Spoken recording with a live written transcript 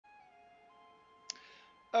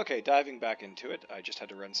Okay, diving back into it, I just had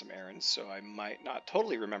to run some errands, so I might not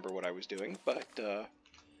totally remember what I was doing, but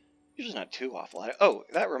usually not too awful. Oh,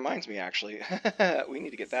 that reminds me, actually. We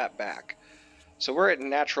need to get that back. So we're at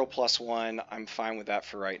natural +1. I'm fine with that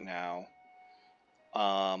for right now.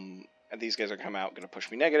 And these guys are going to come out, going to push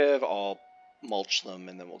me negative. I'll mulch them,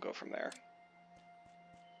 and then we'll go from there.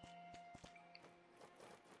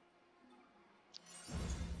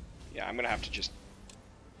 Yeah, I'm going to have to just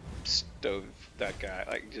stove that guy.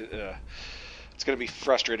 Like, it's going to be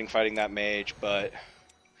frustrating fighting that mage, but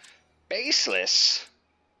baseless.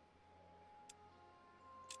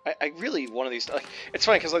 I really, one of these, like, it's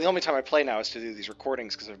funny because the only time I play now is to do these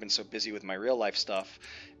recordings because I've been so busy with my real life stuff,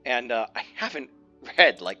 and I haven't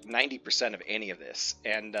read like 90% of any of this,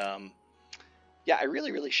 and yeah, I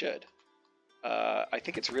really should. I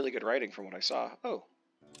think it's really good writing from what I saw. Oh.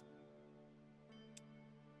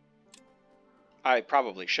 I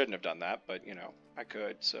probably shouldn't have done that, but, you know, I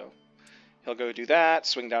could, so. He'll go do that,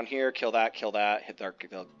 swing down here, kill that, hit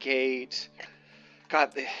the gate.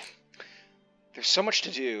 God, there's so much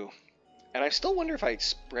to do. And I still wonder if I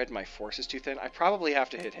spread my forces too thin. I probably have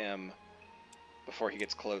to hit him before he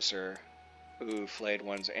gets closer. Ooh, flayed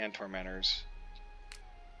ones and tormentors.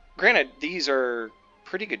 Granted, these are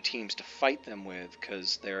pretty good teams to fight them with,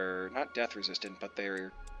 because they're not death resistant, but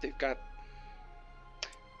they've got...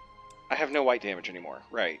 I have no white damage anymore.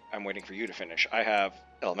 Right, I'm waiting for you to finish. I have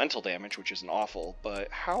elemental damage, which isn't awful,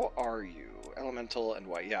 but how are you? Elemental and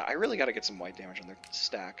white. Yeah, I really got to get some white damage on their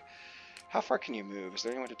stack. How far can you move? Is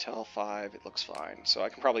there anyone to tell? 5? It looks fine. So I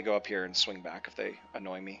can probably go up here and swing back if they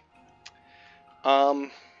annoy me.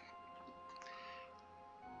 And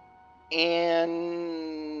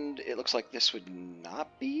it looks like this would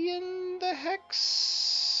not be in the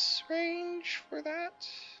hex range for that.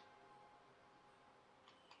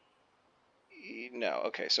 No,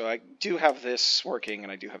 okay, so I do have this working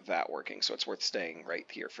and I do have that working, so it's worth staying right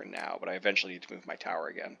here for now, but I eventually need to move my tower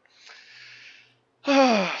again.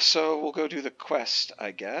 So we'll go do the quest,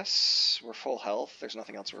 I guess. We're full health, there's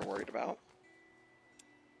nothing else we're worried about.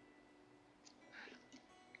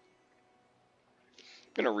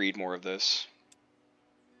 I'm gonna read more of this.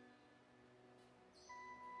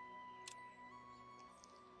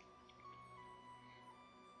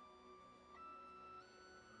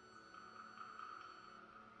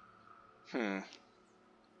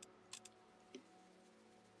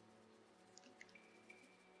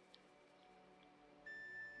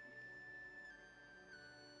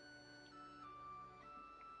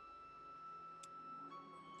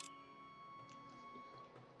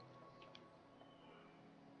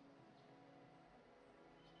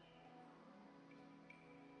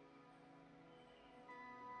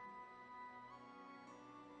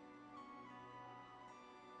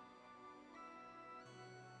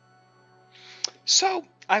 So,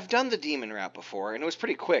 I've done the demon route before, and it was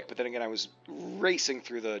pretty quick, but then again I was racing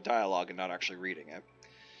through the dialogue and not actually reading it.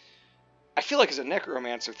 I feel like as a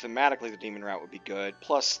necromancer, thematically the demon route would be good,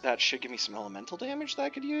 plus that should give me some elemental damage that I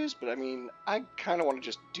could use, but I mean, I kind of want to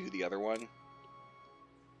just do the other one.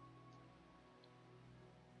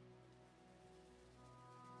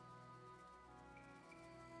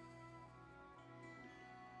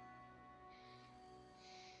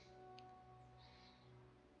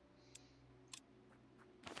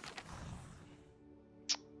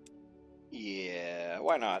 Yeah,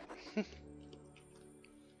 why not?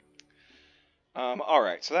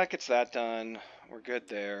 Alright, so that gets that done. We're good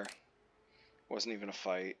there. Wasn't even a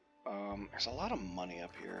fight. There's a lot of money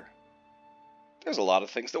up here. There's a lot of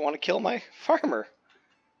things that want to kill my farmer.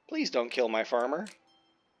 Please don't kill my farmer.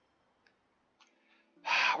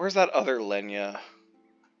 Where's that other Lenya?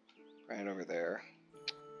 Right over there.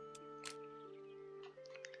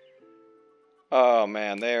 Oh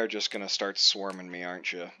man, they're just gonna start swarming me,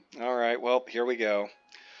 aren't you? Alright, well, here we go.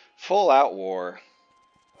 Full out war.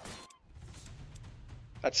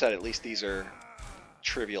 That said, at least these are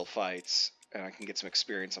trivial fights, and I can get some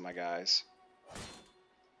experience on my guys.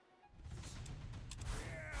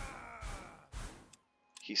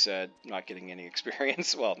 He said, not getting any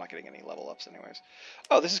experience. Well, not getting any level ups anyways.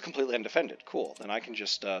 Oh, this is completely undefended. Cool. Then I can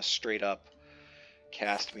just straight up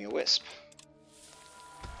cast me a wisp.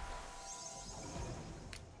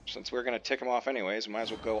 Since we're going to tick him off anyways, we might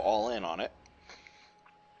as well go all in on it.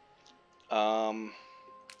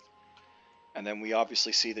 And then we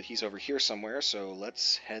obviously see that he's over here somewhere, so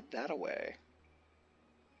let's head that away.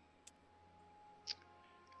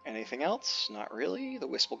 Anything else? Not really. The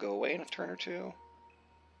wisp will go away in a turn or two.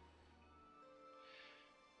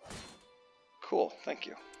 Cool, thank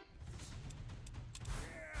you.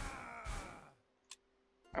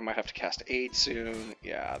 I might have to cast aid soon.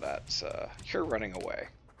 Yeah, that's, you're running away.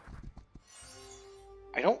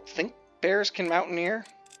 I don't think bears can mountaineer.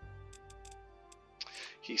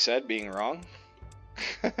 He said, being wrong.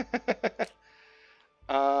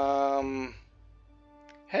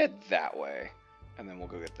 Head that way, and then we'll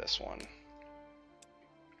go get this one.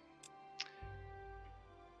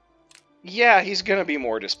 Yeah, he's gonna be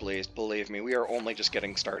more displeased, believe me. We are only just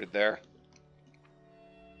getting started there.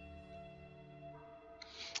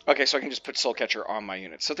 Okay, so I can just put Soul Catcher on my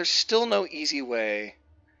unit. So there's still no easy way.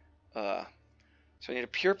 So I need a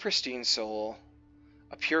pure Pristine Soul,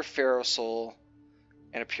 a pure Pharaoh Soul,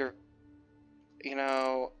 and a pure... You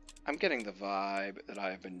know, I'm getting the vibe that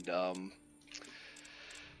I've been dumb.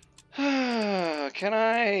 Can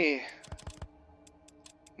I...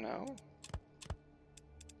 No?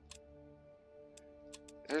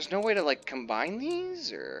 There's no way to, like, combine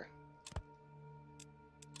these, or...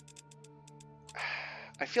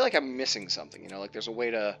 I feel like I'm missing something, you know? Like, there's a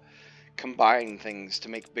way to combine things to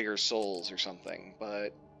make bigger souls or something,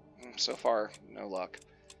 but so far, no luck.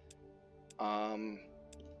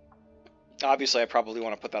 Obviously, I probably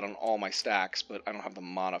want to put that on all my stacks, but I don't have the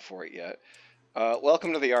mana for it yet.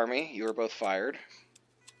 Welcome to the army. You are both fired.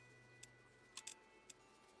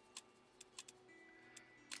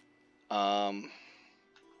 By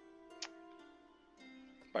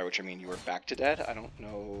which I mean you are back to dead? I don't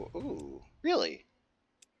know. Ooh, really?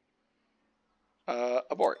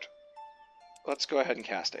 Abort. Let's go ahead and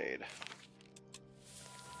cast Aid.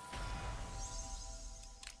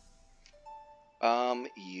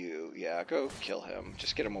 Yeah, go kill him.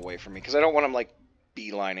 Just get him away from me, because I don't want him, like,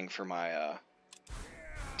 beelining for my,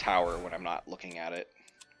 tower when I'm not looking at it.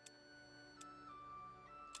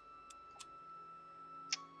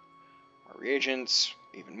 More reagents,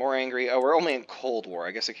 even more angry. Oh, we're only in Cold War.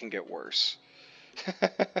 I guess it can get worse.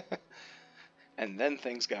 And then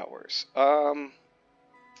things got worse.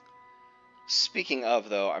 Speaking of,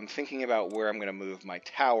 though, I'm thinking about where I'm going to move my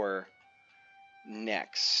tower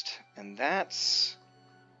next, and that's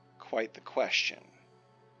quite the question,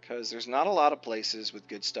 because there's not a lot of places with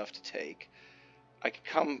good stuff to take. I could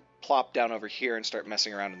come plop down over here and start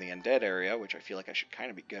messing around in the undead area, which I feel like I should kind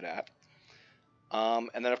of be good at. And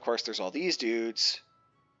then, of course, there's all these dudes,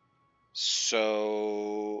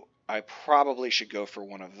 so I probably should go for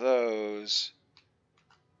one of those.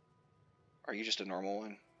 Are you just a normal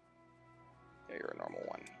one? Yeah, you're a normal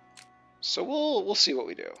one. So we'll see what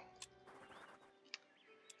we do.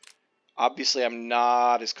 Obviously, I'm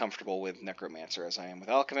not as comfortable with Necromancer as I am with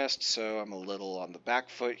Alchemist, so I'm a little on the back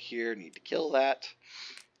foot here. Need to kill that.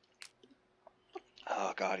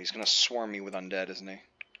 Oh god, he's gonna swarm me with undead, isn't he?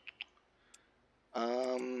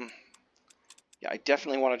 Yeah, I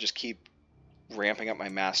definitely want to just keep ramping up my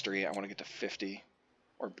mastery. I want to get to 50,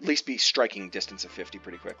 or at least be striking distance of 50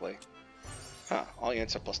 pretty quickly. Huh, all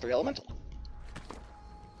units have +3 elemental.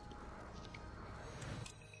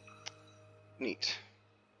 Neat.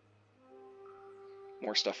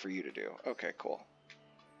 More stuff for you to do. Okay, cool.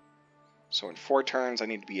 So in 4 turns, I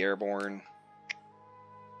need to be airborne.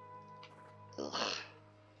 Ugh.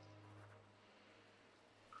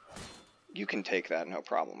 You can take that, no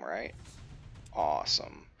problem, right?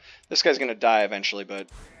 Awesome. This guy's going to die eventually, but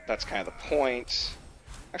that's kind of the point.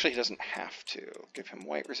 Actually, he doesn't have to. Give him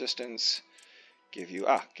white resistance. Give you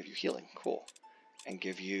healing. Cool. And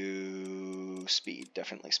give you speed.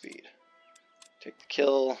 Definitely speed. Take the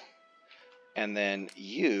kill. And then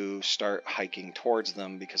you start hiking towards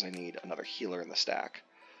them because I need another healer in the stack.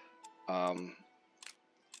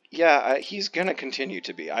 Yeah, he's going to continue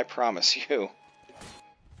to be. I promise you.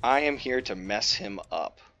 I am here to mess him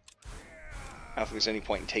up. I don't think there's any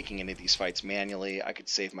point in taking any of these fights manually. I could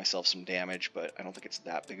save myself some damage, but I don't think it's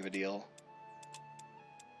that big of a deal.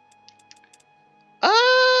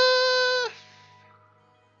 I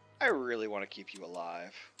really want to keep you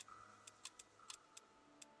alive.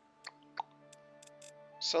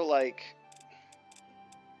 So, like...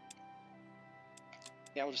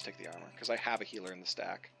 Yeah, we'll just take the armor, because I have a healer in the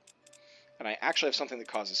stack. And I actually have something that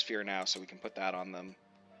causes fear now, so we can put that on them.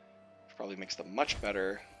 Which probably makes them much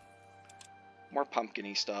better. More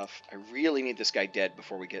pumpkin-y stuff. I really need this guy dead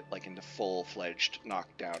before we get, like, into full-fledged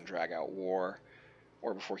knockdown, drag-out war.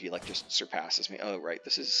 Or before he, like, just surpasses me. Oh, right,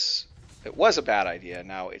 this is... It was a bad idea,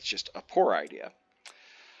 now it's just a poor idea.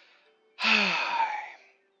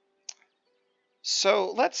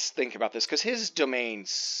 So, let's think about this, because his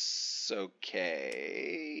domain's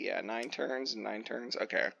okay. Yeah, 9 turns and 9 turns.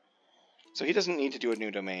 Okay. So he doesn't need to do a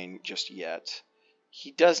new domain just yet.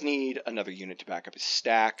 He does need another unit to back up his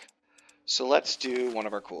stack. So let's do one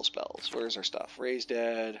of our cool spells. Where's our stuff? Raise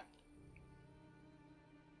Dead.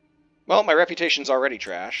 Well, my reputation's already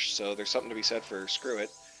trash, so there's something to be said for screw it.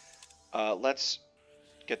 Let's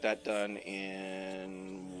get that done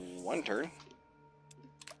in 1 turn.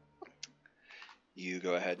 You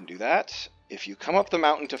go ahead and do that. If you come up the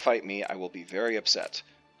mountain to fight me, I will be very upset.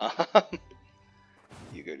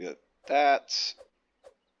 You go do that.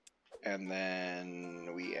 And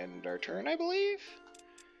then we end our turn, I believe?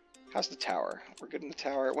 How's the tower? We're good in the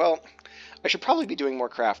tower. Well, I should probably be doing more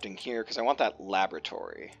crafting here because I want that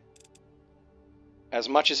laboratory. As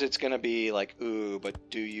much as it's going to be like, ooh, but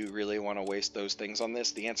do you really want to waste those things on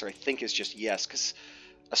this? The answer, I think, is just yes, because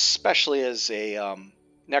especially as a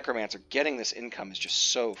necromancer, getting this income is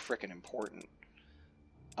just so frickin' important.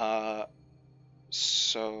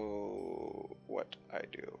 So what I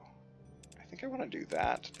do? I think I want to do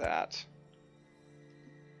that.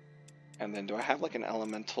 And then do I have like an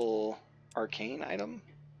elemental arcane item?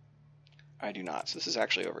 I do not, so this is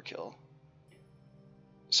actually overkill.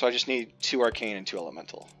 So I just need 2 arcane and 2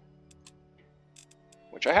 elemental.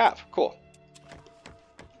 Which I have. Cool.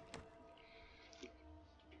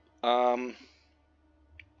 The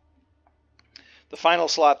final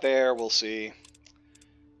slot there, we'll see.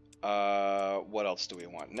 What else do we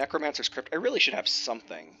want? Necromancer's Crypt. I really should have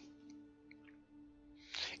something.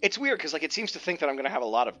 It's weird, because like, it seems to think that I'm going to have a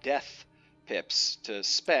lot of death pips to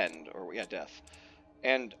spend. Or, yeah, death.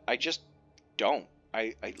 And I just don't.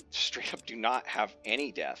 I straight up do not have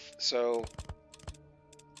any death. So,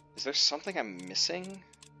 is there something I'm missing?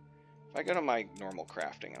 If I go to my normal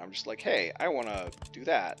crafting and I'm just like, hey, I want to do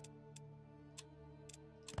that.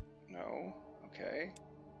 No. Okay.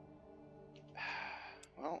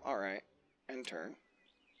 Well, alright. End turn.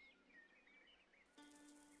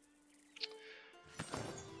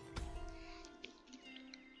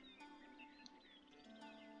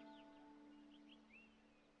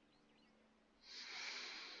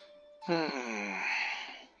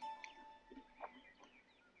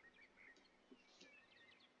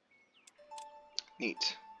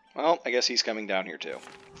 Neat. Well, I guess he's coming down here too.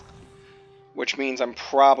 Which means I'm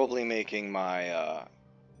probably making my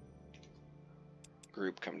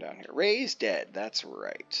group come down here. Ray's dead, that's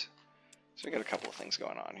right. So we got a couple of things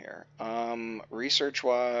going on here.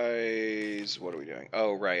 Research-wise, what are we doing?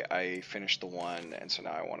 Oh, right, I finished the one, and so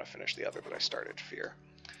now I want to finish the other that I started, Fear.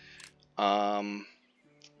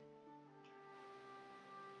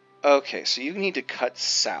 Okay, so you need to cut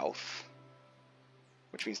south,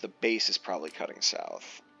 which means the base is probably cutting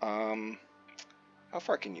south. How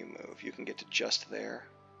far can you move? You can get to just there.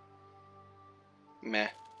 Meh.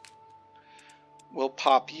 We'll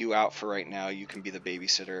pop you out for right now. You can be the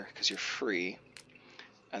babysitter because you're free.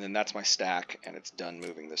 And then that's my stack, and it's done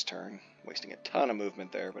moving this turn. Wasting a ton of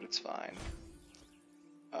movement there, but it's fine.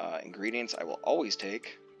 Ingredients I will always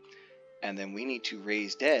take. And then we need to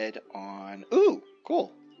raise dead on... Ooh,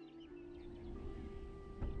 cool.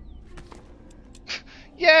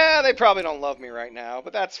 Yeah, they probably don't love me right now,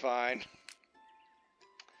 but that's fine.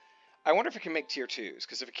 I wonder if it can make tier 2s,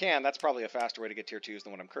 because if it can, that's probably a faster way to get tier 2s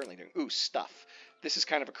than what I'm currently doing. Ooh, stuff. This is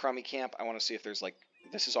kind of a crummy camp. I want to see if there's, like,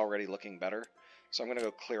 this is already looking better. So I'm going to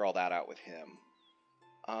go clear all that out with him.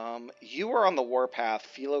 You are on the warpath.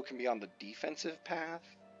 Philo can be on the defensive path.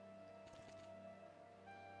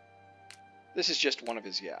 This is just one of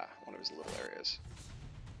his, yeah, one of his little areas.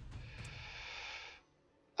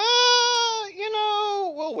 You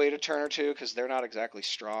know, we'll wait a turn or two because they're not exactly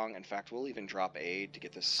strong. In fact, we'll even drop aid to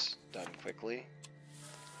get this done quickly.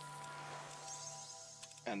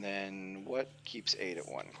 And then what keeps aid at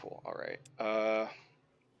 1? Cool. All right.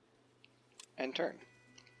 End turn.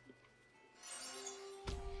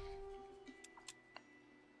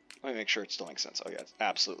 Let me make sure it still makes sense. Oh yeah, it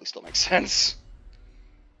absolutely still makes sense.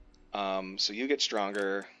 So you get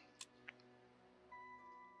stronger.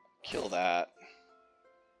 Kill that.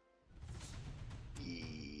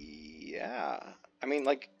 Yeah. I mean,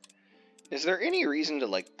 like, is there any reason to,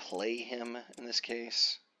 like, play him in this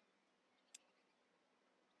case?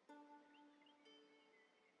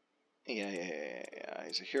 Yeah.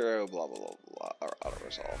 He's a hero, blah, blah, blah, blah, or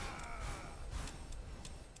auto-resolve.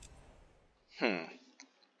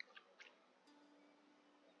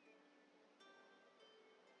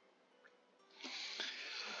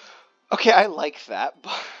 Okay, I like that,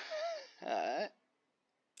 but...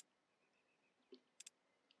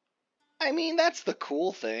 I mean, that's the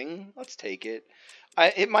cool thing. Let's take it.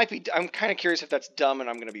 It might be... I'm kind of curious if that's dumb and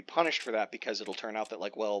I'm going to be punished for that because it'll turn out that,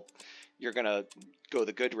 like, well, you're going to go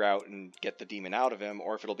the good route and get the demon out of him,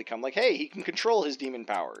 or if it'll become like, hey, he can control his demon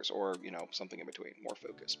powers, or, you know, something in between. More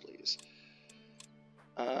focus, please.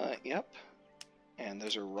 Yep. And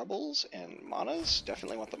those are rubbles and manas.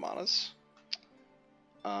 Definitely want the manas.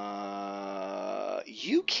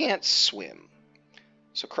 You can't swim.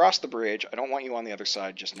 So cross the bridge. I don't want you on the other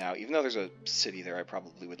side just now. Even though there's a city there I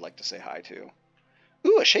probably would like to say hi to.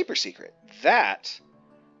 Ooh, a Shaper Secret. That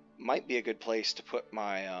might be a good place to put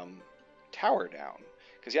my tower down.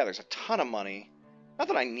 Because, yeah, there's a ton of money. Not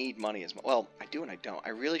that I need money as much. Well, I do and I don't. I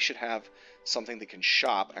really should have something that can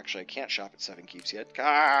shop. Actually, I can't shop at 7 keeps yet.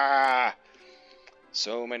 Ah!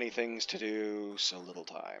 So many things to do, so little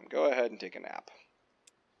time. Go ahead and take a nap.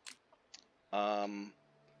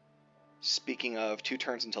 Speaking of, 2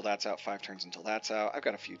 turns until that's out, 5 turns until that's out. I've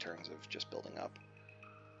got a few turns of just building up.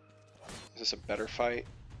 Is this a better fight?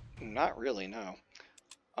 Not really, no.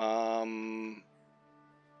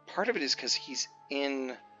 Part of it is because he's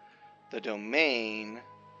in the domain.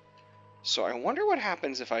 So I wonder what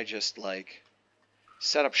happens if I just, like,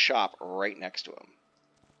 set up shop right next to him.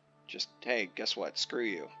 Just, hey, guess what? Screw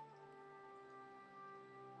you.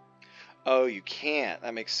 Oh, you can't.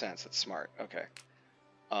 That makes sense. That's smart. Okay.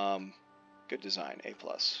 Good design. A+.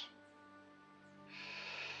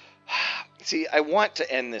 See, I want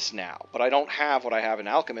to end this now, but I don't have what I have in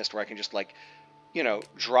Alchemist where I can just, like, you know,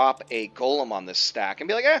 drop a golem on this stack and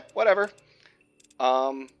be like, eh, whatever.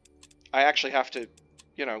 I actually have to,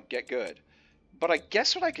 you know, get good. But I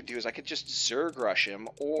guess what I could do is I could just Zerg rush him,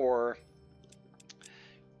 or,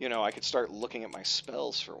 you know, I could start looking at my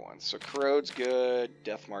spells for once. So Corrode's good,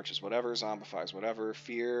 Death March is whatever, Zombify is whatever,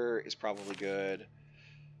 Fear is probably good,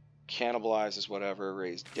 Cannibalize is whatever,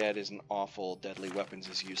 Raise Dead isn't awful, Deadly Weapons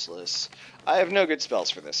is useless. I have no good spells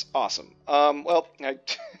for this. Awesome. Well,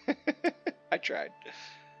 I tried.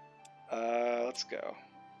 Let's go.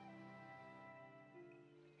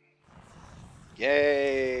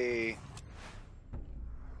 Yay!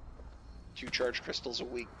 2 charged crystals a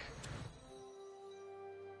week.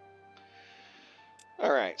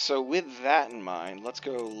 Alright, so with that in mind, let's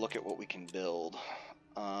go look at what we can build.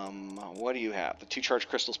 What do you have? The 2 charged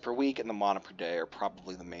crystals per week and the mana per day are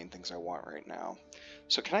probably the main things I want right now.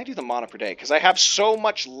 So can I do the mana per day? Because I have so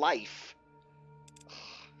much life.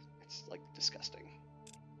 It's, like, disgusting.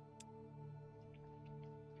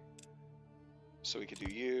 So we could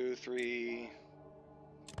do you, 3,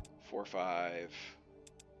 4, 5.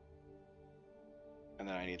 And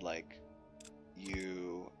then I need, like,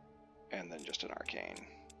 you, and then just an arcane.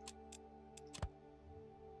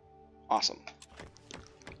 Awesome.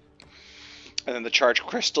 And then the charged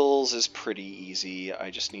crystals is pretty easy.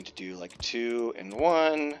 I just need to do, like, 2 and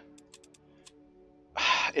 1.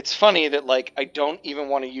 It's funny that, like, I don't even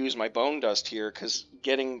want to use my bone dust here, because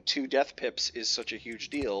getting 2 death pips is such a huge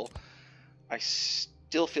deal. I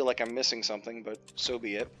still feel like I'm missing something, but so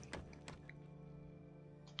be it.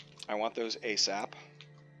 I want those ASAP.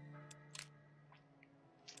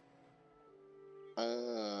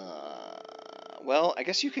 Well, I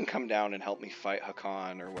guess you can come down and help me fight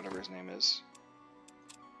Hakan, or whatever his name is.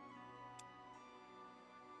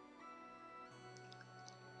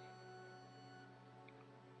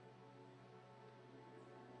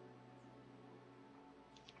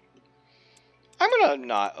 I'm gonna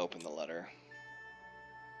not open the letter.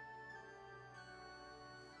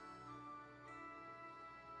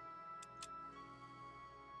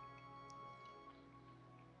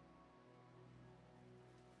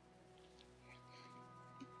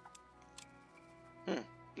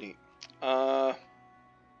 Neat.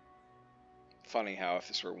 Funny how if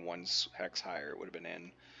this were 1 hex higher, it would have been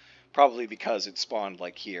in. Probably because it spawned,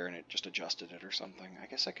 like, here, and it just adjusted it or something. I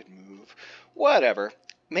guess I could move. Whatever.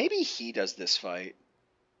 Maybe he does this fight.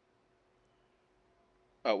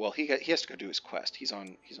 Oh, well, he has to go do his quest. He's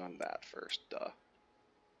on that first, duh.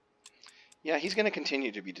 Yeah, he's going to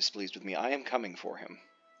continue to be displeased with me. I am coming for him.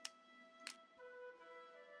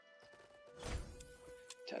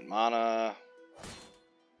 10 mana.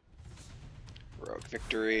 Heroic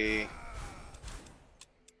victory.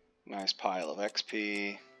 Nice pile of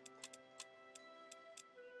XP.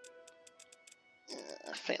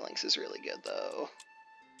 Phalanx is really good, though.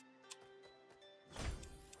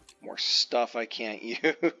 More stuff I can't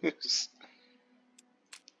use.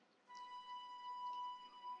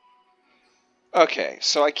 Okay,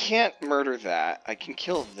 so I can't murder that. I can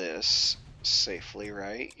kill this safely,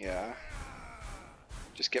 right? Yeah.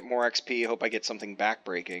 Just get more XP, hope I get something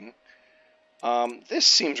backbreaking. This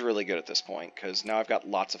seems really good at this point, because now I've got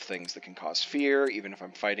lots of things that can cause fear, even if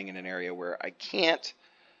I'm fighting in an area where I can't.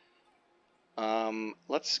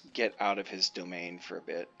 Let's get out of his domain for a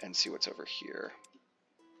bit and see what's over here.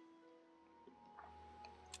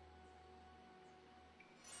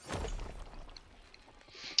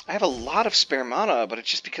 I have a lot of spare mana, but it's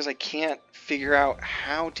just because I can't figure out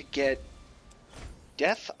how to get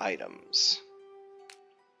death items.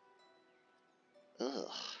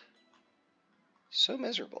 Ugh. So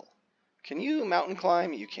miserable. Can you mountain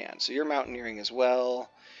climb? You can. So you're mountaineering as well.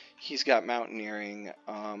 He's got mountaineering.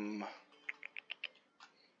 I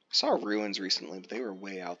saw ruins recently, but they were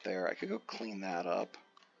way out there. I could go clean that up.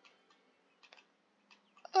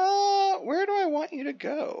 Where do I want you to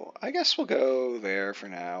go? I guess we'll go there for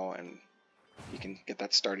now, and you can get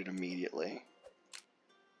that started immediately.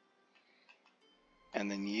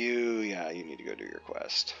 And then you need to go do your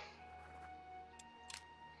quest.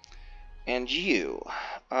 And you,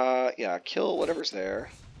 yeah, kill whatever's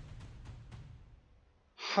there.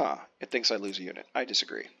 Huh, it thinks I lose a unit. I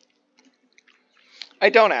disagree.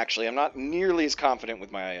 I don't actually. I'm not nearly as confident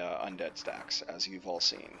with my undead stacks, as you've all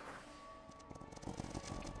seen.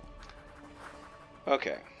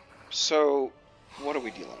 Okay, so what are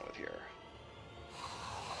we dealing with here?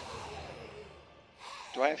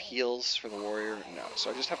 Do I have heals for the warrior? No,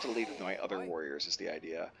 so I just have to lead with my other warriors is the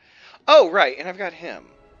idea. Oh, right, and I've got him.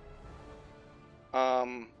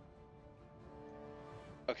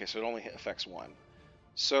 Okay, so it only affects one.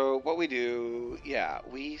 So what we do, yeah,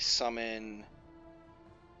 we summon.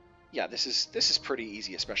 Yeah, this is pretty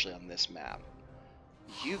easy, especially on this map.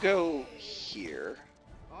 You go here.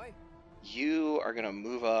 You are gonna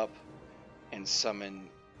move up and summon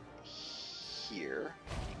here,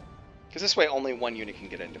 because this way only one unit can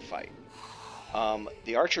get into fight.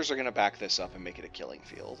 The archers are gonna back this up and make it a killing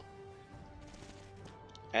field.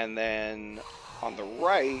 And then on the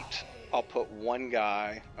right, I'll put one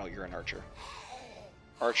guy. Oh, you're an archer.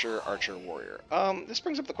 Archer, archer, warrior. This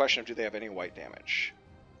brings up the question of, do they have any white damage?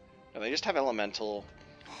 No, they just have elemental.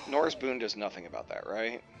 Nora's Boon does nothing about that,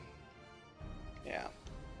 right? Yeah.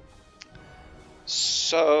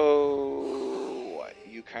 So, what?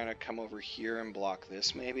 You kind of come over here and block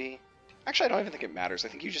this, maybe? Actually, I don't even think it matters. I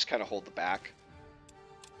think you just kind of hold the back.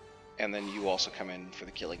 And then you also come in for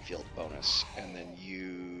the killing field bonus. And then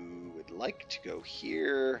you would like to go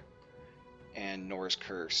here and Nora's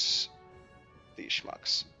Curse these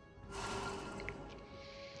schmucks.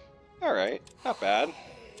 Alright, not bad.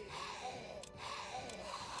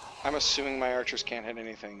 I'm assuming my archers can't hit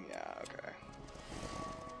anything. Yeah, okay.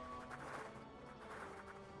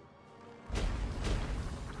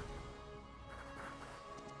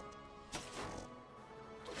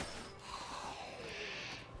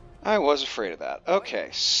 I was afraid of that. Okay,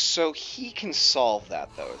 so he can solve that,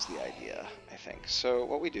 though, is the idea, I think. So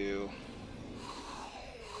what we do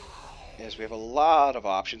is we have a lot of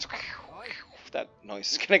options. That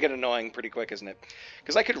noise is going to get annoying pretty quick, isn't it?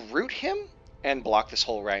 Because I could root him and block this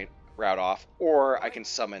whole route off, or I can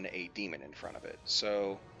summon a demon in front of it.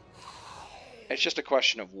 So it's just a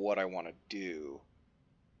question of what I want to do.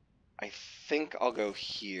 I think I'll go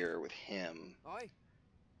here with him,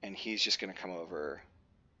 and he's just going to come over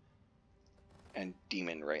and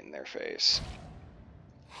demon right in their face,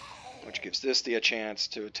 which gives this a chance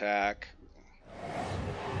to attack.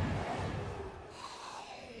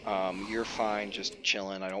 You're fine, just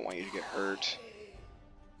chilling. I don't want you to get hurt.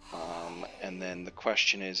 And then the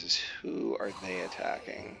question is who are they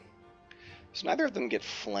attacking? So neither of them get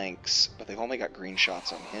flanks, but they've only got green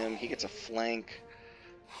shots on him. He gets a flank.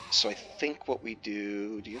 So I think what we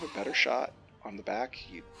do you have a better shot on the back?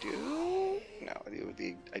 You do? No,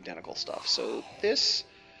 the identical stuff. So this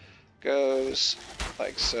goes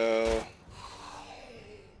like so.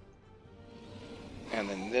 And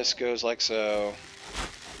then this goes like so.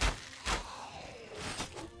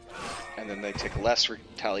 And then they take less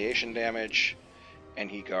retaliation damage,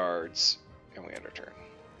 and he guards, and we end our turn.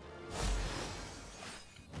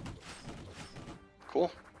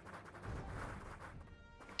 Cool.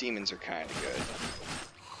 Demons are kind of good.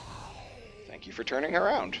 Thank you for turning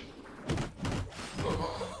around.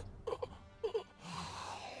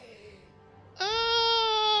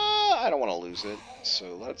 I don't want to lose it,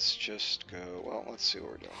 so let's just go. Well, let's see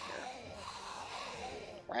what we're doing here.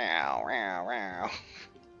 Wow, wow, wow.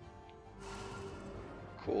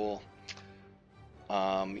 Cool.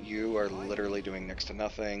 You are literally doing next to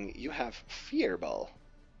nothing. You have Fierball.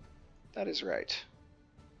 That is right.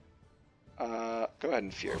 Go ahead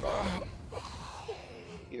and Fierball.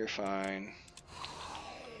 You're fine.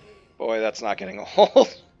 Boy, that's not getting a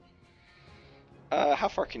hold. How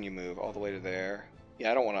far can you move? All the way to there?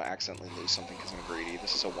 Yeah, I don't want to accidentally lose something because I'm greedy.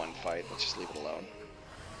 This is a one fight. Let's just leave it alone.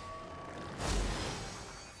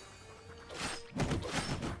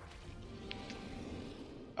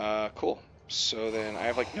 Cool. So then I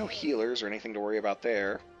have like no healers or anything to worry about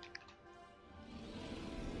there.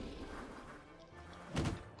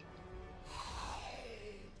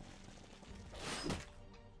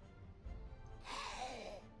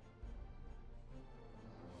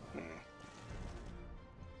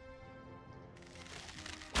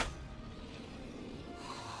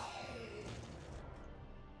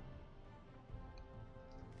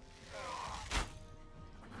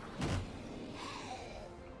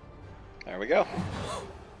 we go.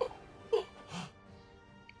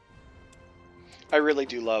 I really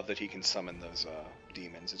do love that he can summon those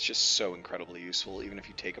demons. It's just so incredibly useful, even if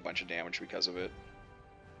you take a bunch of damage because of it.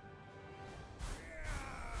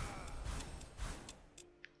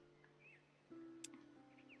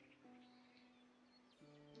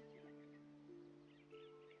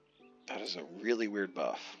 That is a really weird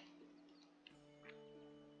buff.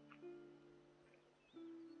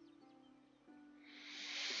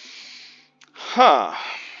 Huh.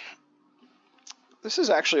 This is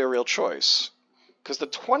actually a real choice. Because the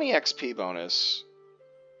 20 XP bonus...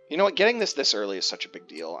 You know what? Getting this early is such a big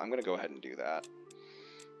deal. I'm going to go ahead and do that.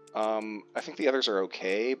 I think the others are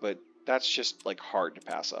okay, but that's just like hard to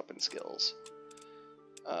pass up in skills.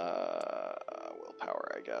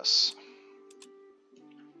 Willpower, I guess.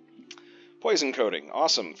 Poison coating.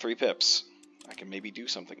 Awesome. 3 pips. I can maybe do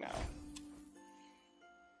something now.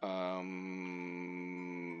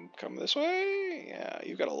 Come this way? Yeah,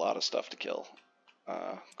 you've got a lot of stuff to kill.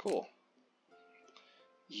 Cool.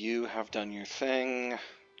 You have done your thing.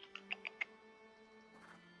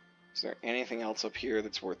 Is there anything else up here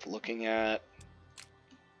that's worth looking at?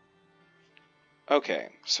 Okay,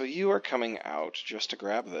 so you are coming out just to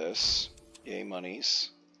grab this. Yay,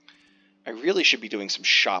 monies. I really should be doing some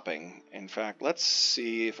shopping. In fact, let's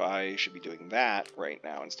see if I should be doing that right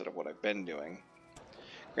now instead of what I've been doing.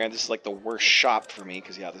 Granted, this is like the worst shop for me,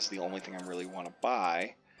 because yeah, this is the only thing I really want to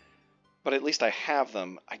buy. But at least I have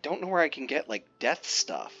them. I don't know where I can get, like, death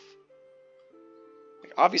stuff.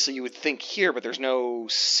 Like, obviously, you would think here, but there's no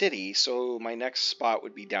city, so my next spot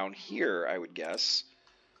would be down here, I would guess.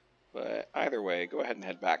 But either way, go ahead and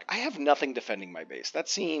head back. I have nothing defending my base. That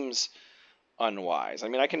seems unwise. I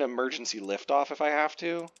mean, I can emergency lift off if I have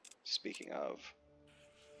to. Speaking of,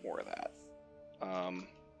 more of that.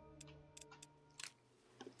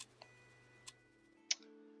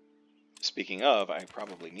 Speaking of, I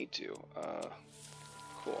probably need to.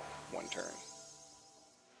 Cool. 1 turn.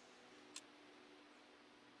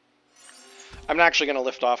 I'm not actually going to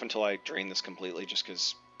lift off until I drain this completely, just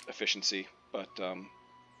because efficiency, but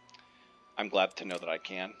I'm glad to know that I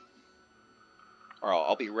can. Or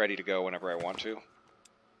I'll be ready to go whenever I want to.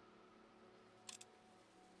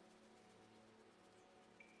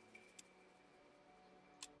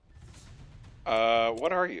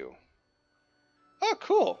 What are you? Oh,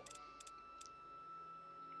 cool.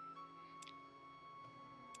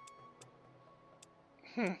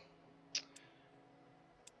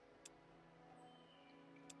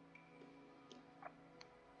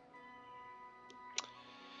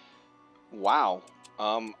 Wow.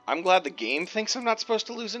 I'm glad the game thinks I'm not supposed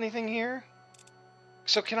to lose anything here.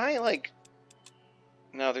 So can I, like...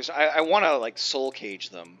 No, there's... I want to, like, soul cage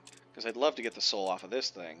them. Because I'd love to get the soul off of this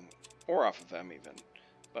thing. Or off of them, even.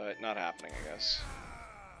 But not happening, I guess.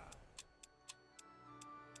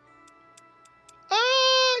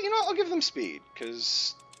 You know, I'll give them speed.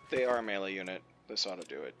 Because they are a melee unit. This ought to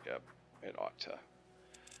do it. Yep, it ought to.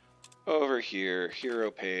 Over here, hero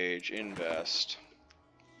page, invest.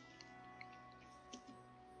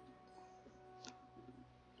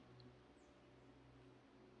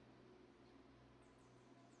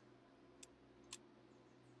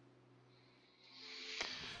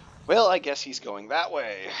 Well, I guess he's going that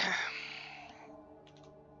way.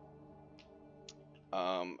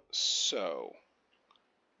 So,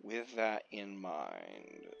 with that in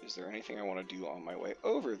mind, is there anything I want to do on my way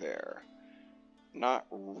over there? Not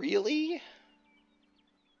really.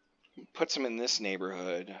 Puts him in this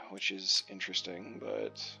neighborhood, which is interesting,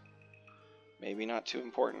 but maybe not too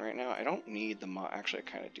important right now. I don't need the mana. Actually,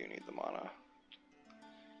 I kind of do need the mana.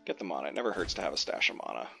 Get the mana. It never hurts to have a stash of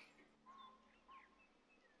mana.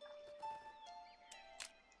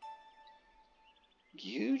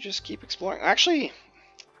 You just keep exploring. Actually,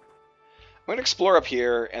 I'm going to explore up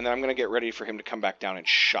here, and then I'm going to get ready for him to come back down and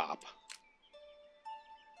shop.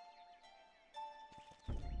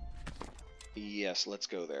 Yes, let's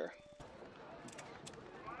go there.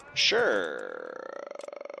 Sure.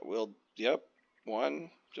 Yep, 1.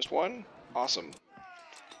 Just 1? Awesome.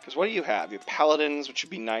 Because what do you have? You have paladins, which would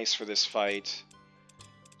be nice for this fight.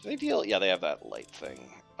 Do they deal? Yeah, they have that light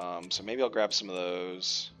thing. So maybe I'll grab some of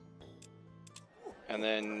those. And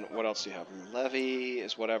then, what else do you have? Levy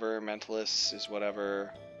is whatever. Mentalist is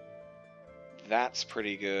whatever. That's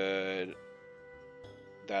pretty good.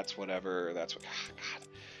 That's whatever. That's what... God.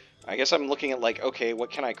 I guess I'm looking at, like, okay, what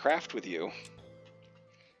can I craft with you?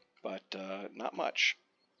 But, not much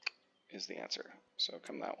is the answer. So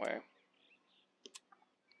come that way.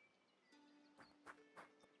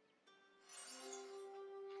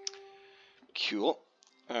 Cool.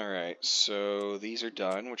 Alright, so these are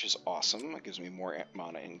done, which is awesome. That gives me more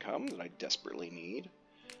mana income that I desperately need.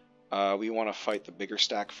 We want to fight the bigger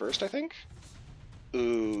stack first, I think?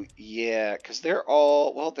 Ooh, yeah, because they're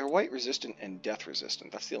all... Well, they're white resistant and death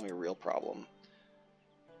resistant. That's the only real problem.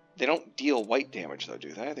 They don't deal white damage, though,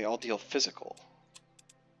 do they? They all deal physical.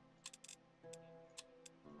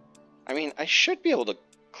 I mean, I should be able to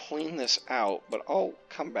clean this out, but I'll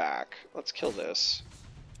come back. Let's kill this.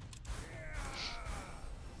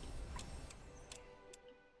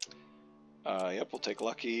 Yep, we'll take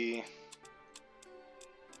Lucky.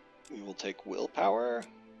 We will take Willpower.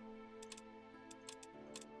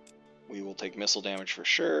 We will take missile damage for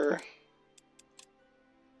sure.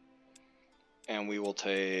 And we will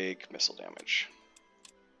take missile damage.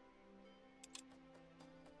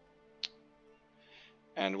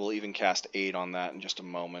 And we'll even cast Aid on that in just a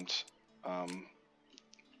moment.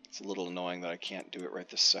 It's a little annoying that I can't do it right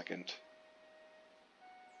this second.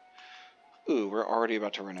 Ooh, we're already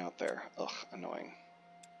about to run out there. Ugh, annoying.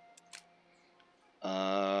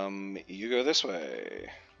 You go this way.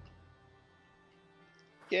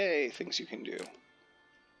 Yay, things you can do.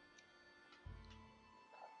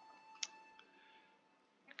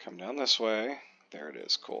 Come down this way. There it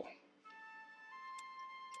is, cool.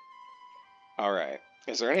 Alright,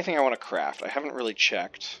 is there anything I want to craft? I haven't really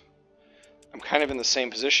checked. I'm kind of in the same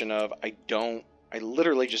position of I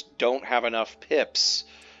literally just don't have enough pips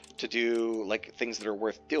to do, like, things that are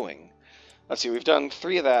worth doing. Let's see, we've done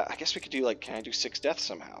 3 of that. I guess we could do, like, can I do 6 deaths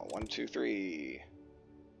somehow? 1, 2, 3.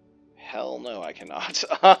 Hell no, I cannot.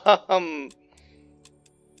 What am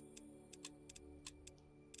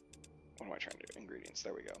I trying to do? Ingredients,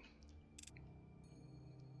 there we go.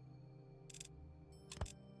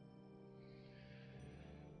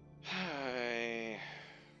 Hi.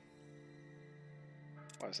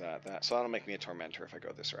 What is that? So that'll make me a Tormentor if I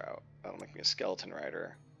go this route. That'll make me a Skeleton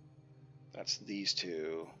Rider. That's these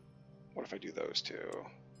 2. What if I do those 2?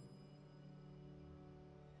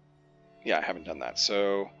 Yeah, I haven't done that.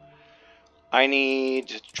 So I need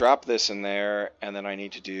to drop this in there, and then I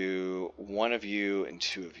need to do 1 of you and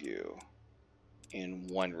 2 of you in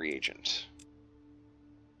 1 reagent,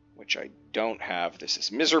 which I don't have. This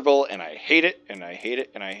is miserable, and I hate it, and I hate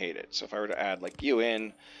it, and I hate it. So if I were to add, like, you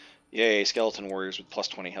in, yay, Skeleton Warriors with plus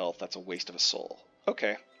 20 health, that's a waste of a soul.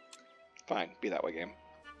 Okay, fine, be that way, game.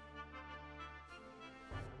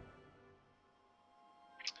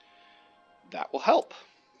 That will help.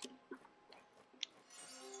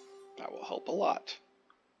 That will help a lot.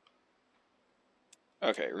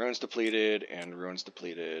 Okay, runes depleted and runes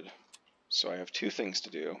depleted. So I have 2 things to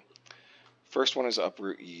do. First one is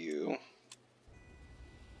uproot you.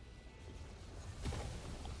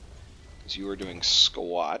 Because you are doing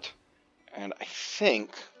squat. And I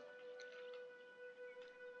think...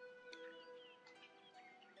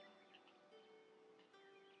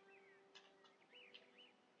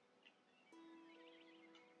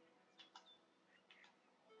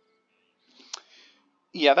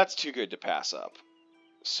 yeah, that's too good to pass up.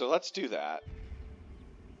 So let's do that.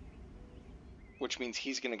 Which means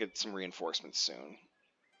he's going to get some reinforcements soon.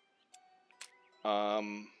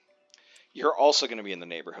 You're also going to be in the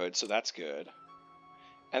neighborhood, so that's good.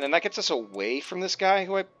 And then that gets us away from this guy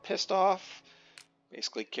who I pissed off.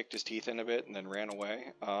 Basically kicked his teeth in a bit and then ran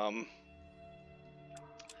away.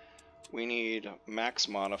 We need max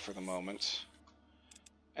mana for the moment.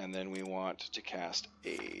 And then we want to cast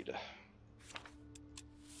Aid.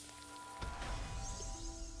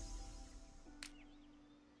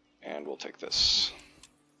 And we'll take this.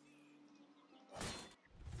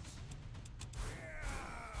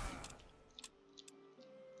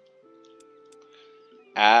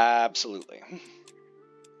 Absolutely.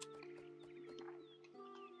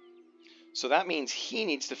 So that means he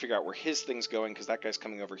needs to figure out where his thing's going, because that guy's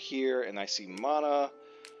coming over here, and I see mana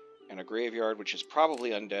and a graveyard, which is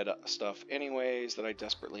probably undead stuff anyways that I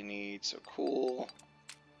desperately need, so cool.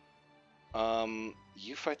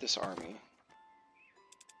 You fight this army.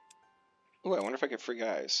 Ooh, I wonder if I get free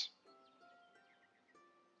guys.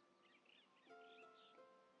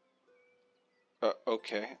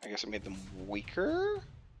 Okay, I guess I made them weaker?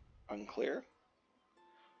 Unclear.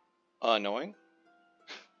 Annoying.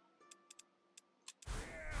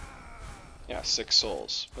 Yeah, 6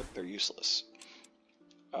 souls, but they're useless.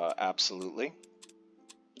 Absolutely.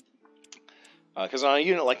 Because on a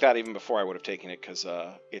unit like that, even before I would have taken it, because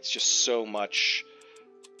it's just so much...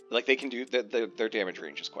 Like, they can do... Their damage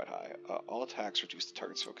range is quite high. All attacks reduce the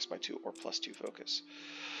target's focus by 2 or plus 2 focus.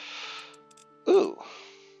 Ooh.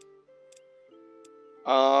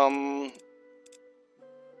 I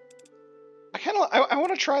kind of... I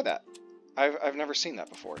want to try that. I've never seen that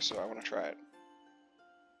before, so I want to try it.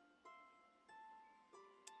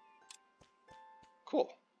 Cool.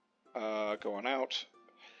 Going out.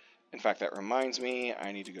 In fact, that reminds me,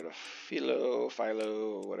 I need to go to Philo,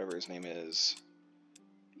 whatever his name is.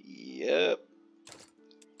 Yep.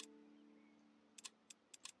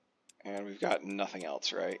 And we've got nothing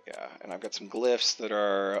else, right? Yeah. And I've got some glyphs that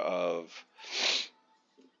are of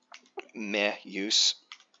meh use.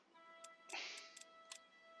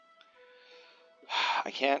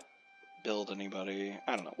 I can't build anybody.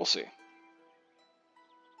 I don't know. We'll see.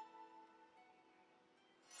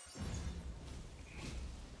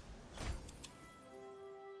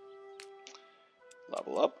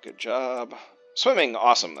 Level up. Good job. Swimming.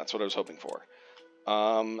 Awesome. That's what I was hoping for.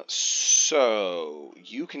 So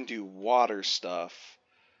you can do water stuff.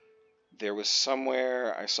 There was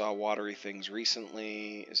somewhere I saw watery things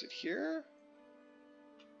recently. Is it here?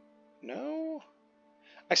 No?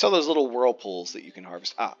 I saw those little whirlpools that you can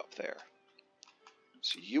harvest. Ah, up there.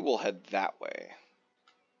 So you will head that way.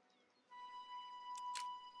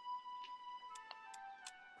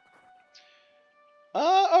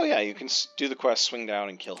 Oh yeah, you can do the quest, swing down,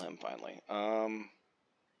 and kill him finally.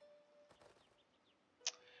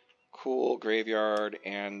 Cool, graveyard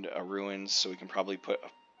and a ruins, so we can probably put a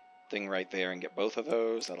thing right there and get both of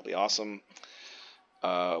those. That'll be awesome.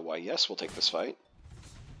 Why yes, we'll take this fight.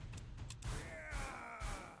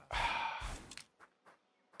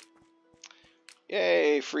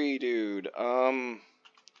 Yay, free dude. I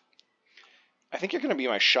think you're gonna be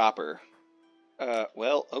my shopper.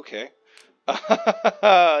 Well, okay.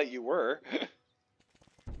 You were.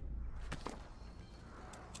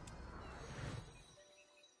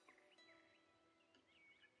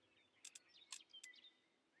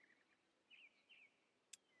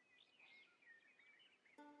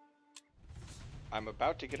 I'm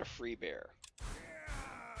about to get a free bear.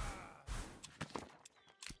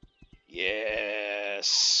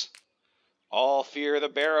 Yes. All fear the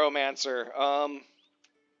Barrowmancer.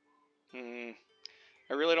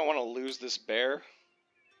 I really don't want to lose this bear.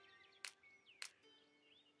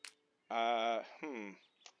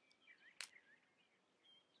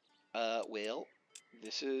 Well,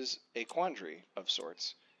 this is a quandary of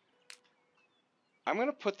sorts. I'm going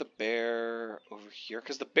to put the bear over here,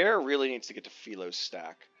 because the bear really needs to get to Philo's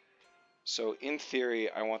stack. So, in theory,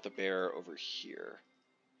 I want the bear over here.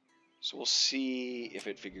 So we'll see if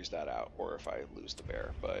it figures that out, or if I lose the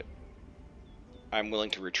bear, but I'm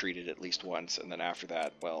willing to retreat it at least once, and then after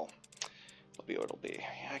that, well, it'll be what it'll be.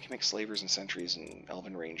 Yeah, I can make slavers and sentries and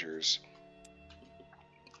elven rangers.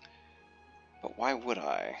 But why would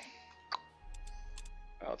I?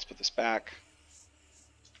 Let's put this back.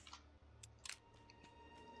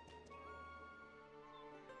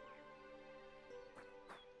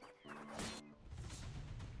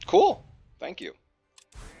 Cool. Thank you.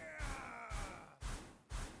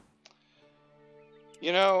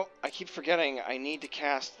 You know, I keep forgetting I need to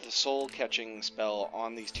cast the soul-catching spell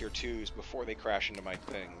on these tier 2s before they crash into my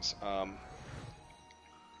things.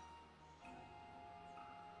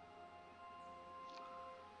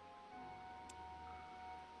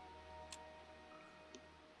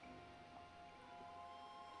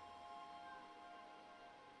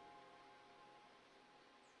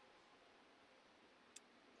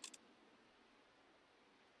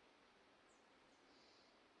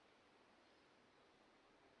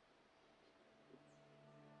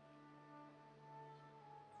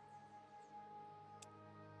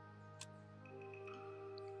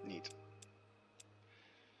 Neat.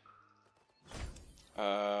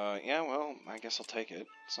 Yeah, well, I guess I'll take it.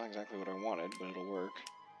 It's not exactly what I wanted, but it'll work.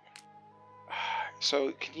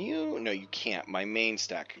 So, can you... No, you can't. My main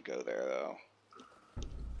stack could go there, though.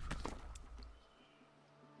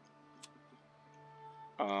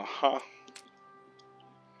 Uh-huh.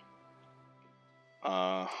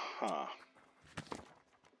 Uh-huh.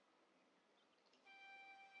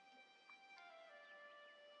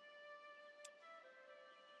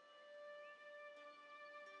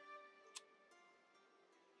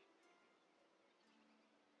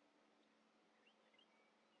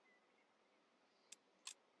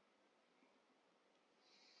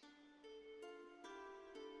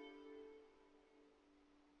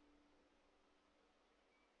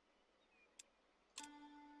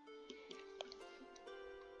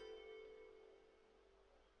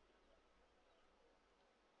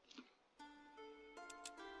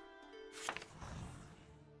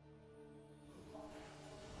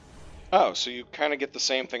 Oh, so you kind of get the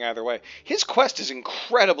same thing either way. His quest is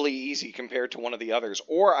incredibly easy compared to one of the others,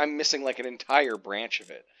 or I'm missing like an entire branch of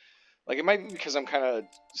it. Like, it might be because I'm kind of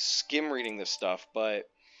skim reading this stuff, but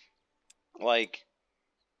like,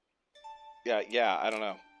 yeah, I don't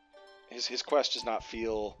know. His quest does not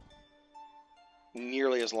feel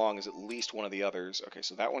nearly as long as at least one of the others. Okay,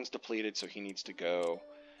 so that one's depleted, so he needs to go.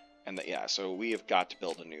 And yeah, so we have got to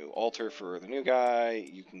build a new altar for the new guy.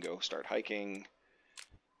 You can go start hiking.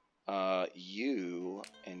 You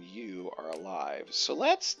and you are alive. So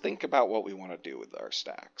let's think about what we want to do with our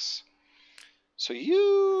stacks. So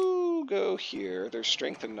you go here. There's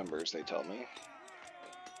strength in numbers, they tell me.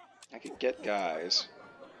 I could get guys.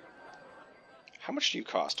 How much do you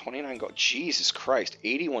cost? 29 gold. Jesus Christ,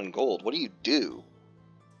 81 gold. What do you do?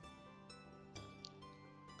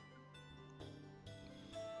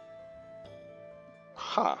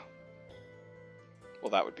 Huh.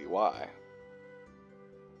 Well, that would be why.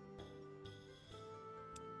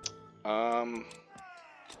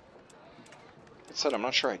 It said I'm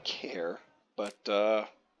not sure I care, but,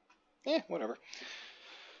 whatever.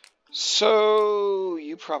 So,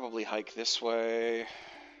 you probably hike this way.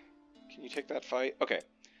 Can you take that fight? Okay.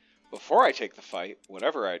 Before I take the fight,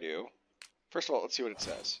 whatever I do, first of all, let's see what it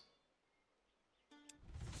says.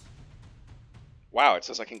 Wow, it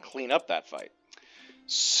says I can clean up that fight.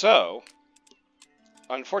 So,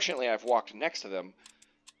 unfortunately, I've walked next to them,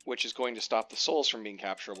 which is going to stop the souls from being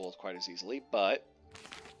capturable quite as easily, but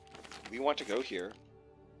we want to go here.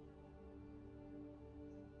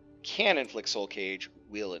 Can inflict soul cage,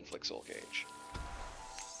 will inflict soul cage.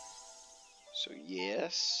 So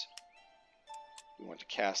yes, we want to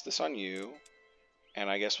cast this on you, and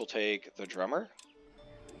I guess we'll take the drummer.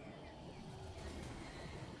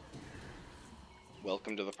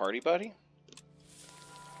 Welcome to the party, buddy.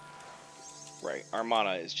 Right, our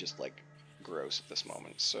mana is just like gross at this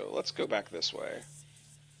moment, so let's go back this way.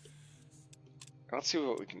 Let's see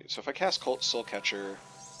what we can do. So if I cast Soul Catcher,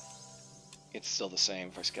 it's still the same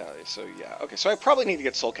if I scout it. So yeah, okay. So I probably need to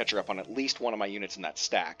get Soul Catcher up on at least one of my units in that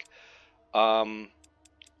stack. I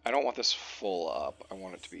don't want this full up. I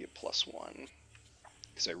want it to be a +1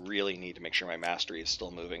 because I really need to make sure my mastery is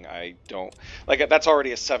still moving. I don't like that's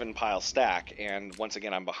already a 7-pile stack, and once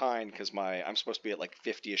again I'm behind because I'm supposed to be at like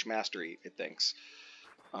 50-ish mastery. It thinks.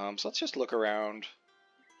 So let's just look around.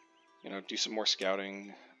 You know, do some more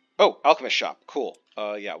scouting. Oh, Alchemist Shop. Cool.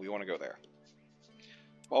 Yeah, we want to go there.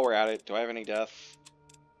 While we're at it, do I have any death?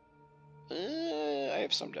 I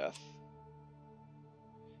have some death.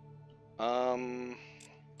 I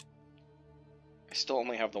still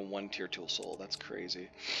only have the 1 tier 2 soul. That's crazy.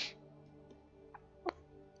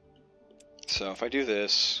 So if I do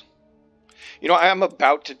this... You know, I am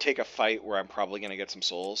about to take a fight where I'm probably going to get some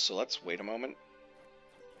souls, so let's wait a moment.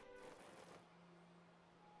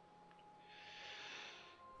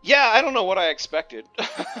 Yeah, I don't know what I expected.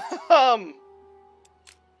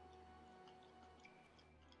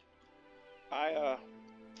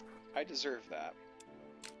 I deserve that.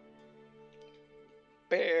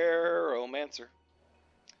 Necromancer.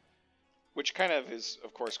 Which kind of is,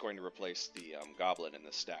 of course, going to replace the goblin in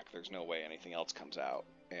this stack. There's no way anything else comes out.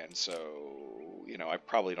 And so, you know, I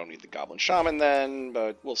probably don't need the goblin shaman then,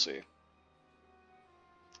 but we'll see.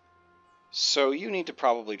 So you need to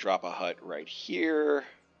probably drop a hut right here.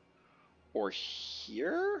 Or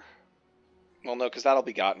here? Well, no, because that'll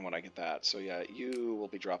be gotten when I get that. So yeah, you will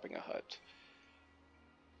be dropping a hut.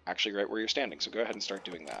 Actually, right where you're standing, so go ahead and start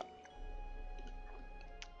doing that.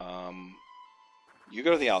 You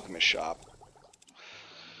go to the alchemist shop.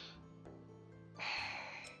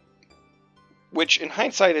 Which, in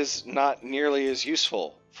hindsight, is not nearly as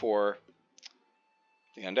useful for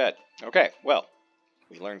the undead. Okay, well,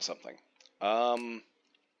 we learned something.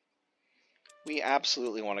 We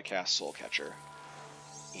absolutely want to cast Soul Catcher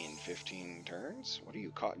in 15 turns. What do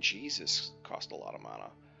you cost? Jesus, cost a lot of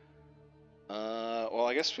mana. Well,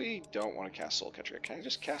 I guess we don't want to cast Soul Catcher. Can I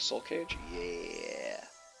just cast Soul Cage? Yeah.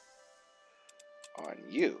 On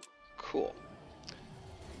you. Cool.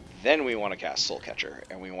 Then we want to cast Soul Catcher,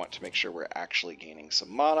 and we want to make sure we're actually gaining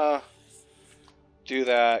some mana. Do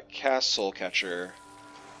that, cast Soul Catcher,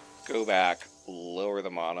 go back, lower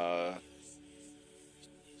the mana.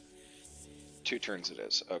 2 turns it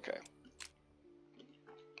is. Okay.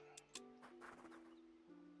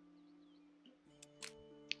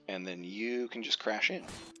 And then you can just crash in.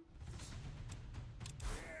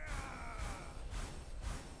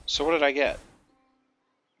 So what did I get?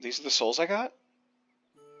 These are the souls I got?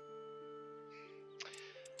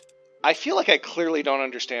 I feel like I clearly don't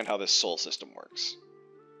understand how this soul system works.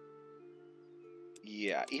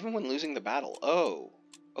 Yeah, even when losing the battle. Oh,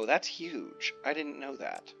 that's huge. I didn't know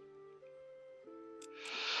that.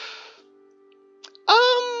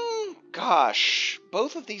 Gosh,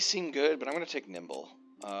 both of these seem good, but I'm going to take Nimble.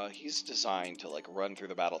 He's designed to, like, run through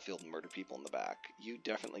the battlefield and murder people in the back. You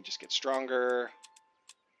definitely just get stronger.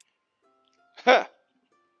 Huh.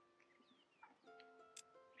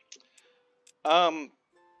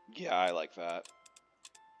 Yeah, I like that.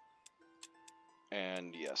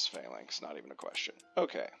 And yes, Phalanx, not even a question.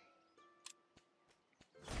 Okay.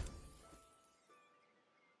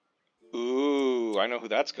 Ooh, I know who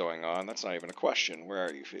that's going on. That's not even a question. Where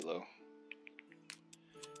are you, Philo?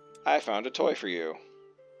 I found a toy for you.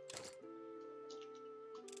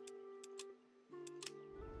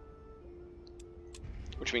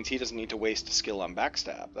 Which means he doesn't need to waste a skill on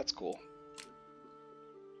backstab. That's cool.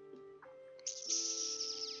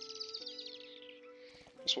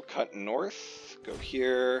 This will cut north. Go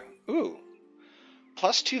here. Ooh.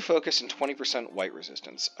 +2 focus and 20% white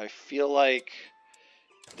resistance. I feel like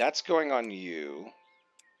that's going on you.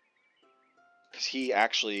 Because he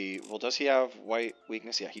actually... Well, does he have white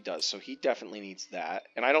weakness? Yeah, he does. So he definitely needs that.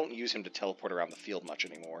 And I don't use him to teleport around the field much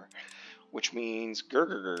anymore. Which means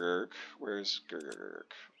Gurgurgurg. Where's Gurgurgurg?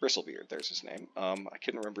 Bristlebeard, there's his name. I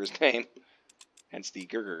couldn't remember his name. Hence the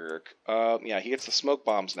Gurgurgurg. Yeah, he gets the smoke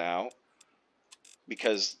bombs now.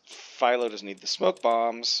 Because Philo doesn't need the smoke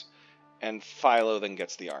bombs. And Philo then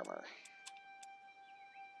gets the armor.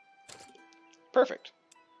 Perfect.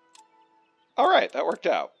 Alright, that worked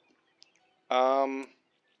out.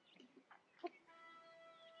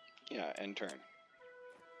 Yeah, end turn.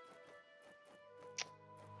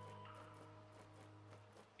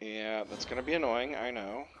 Yeah, that's gonna be annoying, I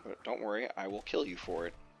know, but don't worry, I will kill you for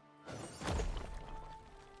it.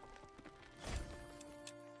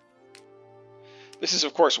 This is,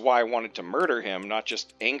 of course, why I wanted to murder him, not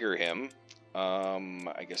just anger him.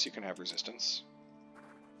 I guess you can have resistance.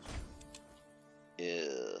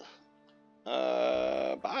 Ew.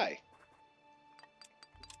 Bye.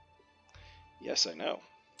 Yes, I know.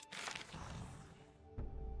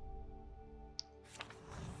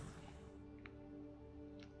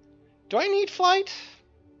 Do I need flight?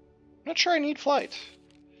 I'm not sure I need flight.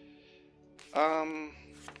 I'd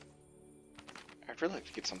really like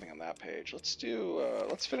to get something on that page. Let's do,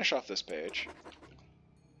 let's finish off this page.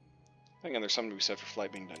 Again, there's something to be said for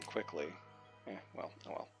flight being done quickly. Eh, well, oh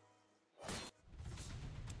well.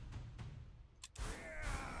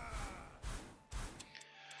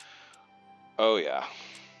 Oh yeah.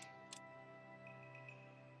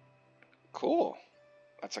 Cool.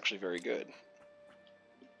 That's actually very good.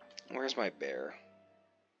 Where's my bear?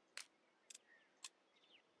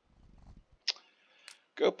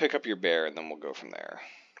 Go pick up your bear and then we'll go from there.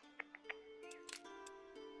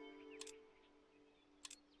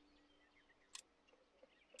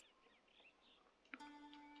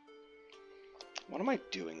 What am I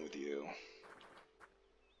doing with you?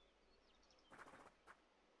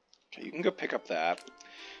 Okay, you can go pick up that.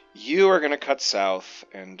 You are going to cut south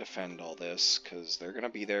and defend all this, because they're going to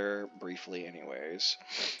be there briefly anyways.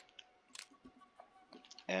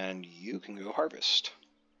 And you can go harvest.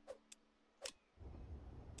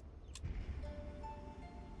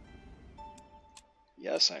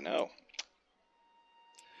 Yes, I know.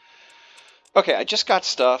 Okay, I just got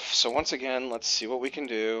stuff, so once again, let's see what we can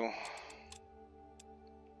do.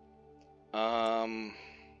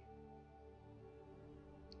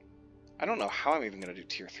 I don't know how I'm even going to do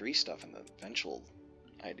tier 3 stuff in the eventual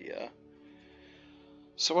idea.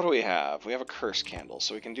 So what do we have? We have a curse candle,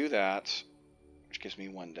 so we can do that, which gives me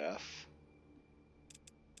 1 death.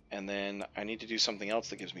 And then I need to do something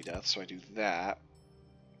else that gives me death, so I do that.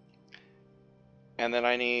 And then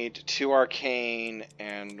I need 2 arcane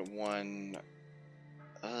and 1...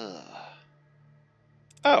 Oh.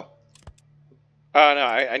 Oh, no,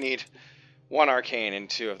 I need 1 arcane and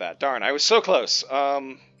 2 of that. Darn, I was so close.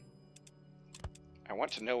 I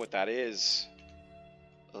want to know what that is.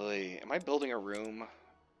 Oy, am I building a room?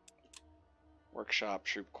 Workshop,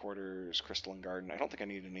 troop quarters, crystalline garden. I don't think I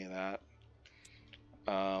need any of that.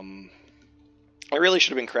 I really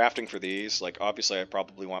should have been crafting for these. Like, obviously I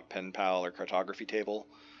probably want pen pal or cartography table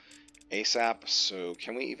ASAP. So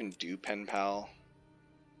can we even do pen pal?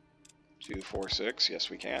 2, 4, 6. Yes,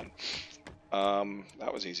 we can.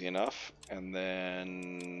 That was easy enough. And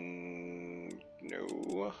then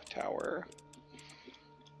no tower.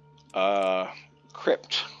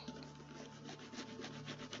 Crypt.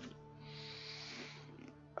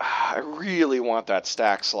 I really want that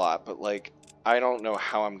stack slot, but like I don't know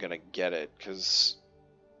how I'm gonna get it, because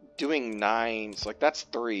doing 9s, like that's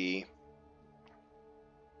 3.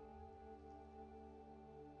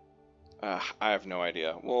 I have no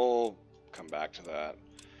idea. We'll come back to that.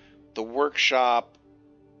 The workshop,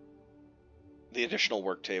 the additional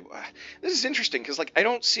work table. This is interesting, because like I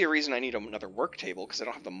don't see a reason I need another work table, because I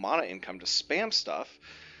don't have the mana income to spam stuff.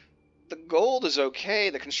 The gold is okay.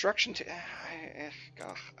 The construction,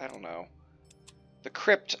 I don't know. The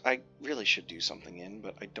crypt, I really should do something in,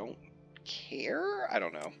 but I don't care. I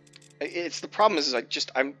don't know. It's the problem is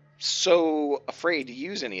I'm so afraid to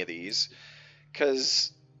use any of these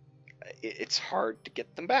because it's hard to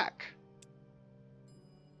get them back.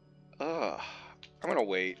 Ugh. I'm gonna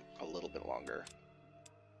wait a little bit longer.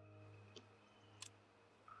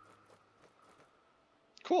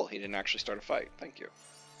 Cool, he didn't actually start a fight. Thank you.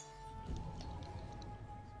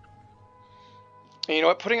 And you know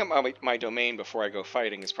what? Putting up my domain before I go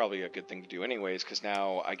fighting is probably a good thing to do anyways, because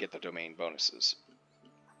now I get the domain bonuses.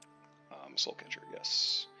 Soul Catcher,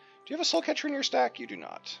 yes. Do you have a Soul Catcher in your stack? You do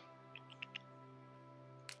not.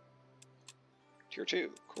 Tier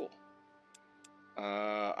 2, cool.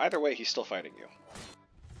 Either way, he's still fighting you.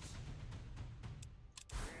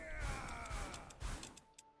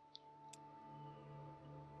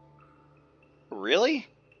 Really?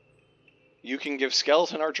 You can give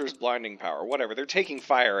skeleton archers blinding power. Whatever, they're taking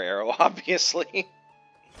fire arrow, obviously.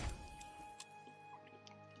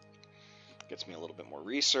 Gets me a little bit more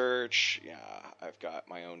research. Yeah, I've got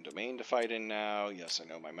my own domain to fight in now. Yes, I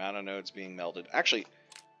know my mana node's being melded. Actually,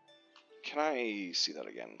 can I see that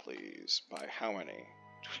again, please? By how many?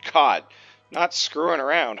 God, not screwing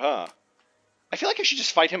around, huh? I feel like I should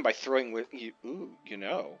just fight him by throwing with you. Ooh, you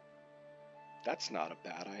know, that's not a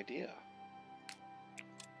bad idea.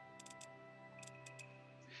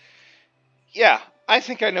 Yeah, I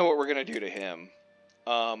think I know what we're gonna do to him.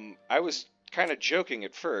 I was kind of joking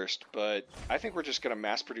at first, but I think we're just going to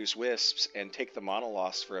mass produce wisps and take the mana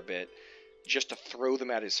loss for a bit just to throw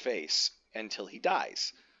them at his face until he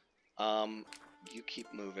dies. You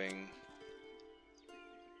keep moving.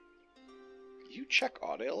 You check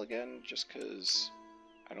Audale again, just because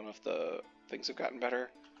I don't know if the things have gotten better.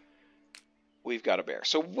 We've got a bear.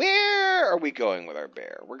 So where are we going with our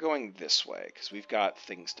bear? We're going this way because we've got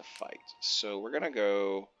things to fight. So we're going to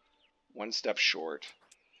go one step short.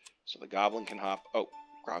 So the goblin can hop... Oh,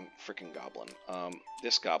 wrong freaking goblin.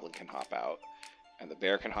 This goblin can hop out, and the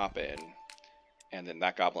bear can hop in, and then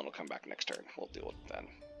that goblin will come back next turn. We'll deal with it then.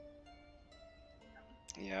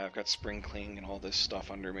 Yeah, I've got Spring Cling and all this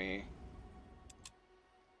stuff under me.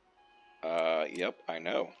 Yep, I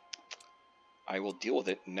know. I will deal with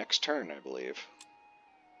it next turn, I believe.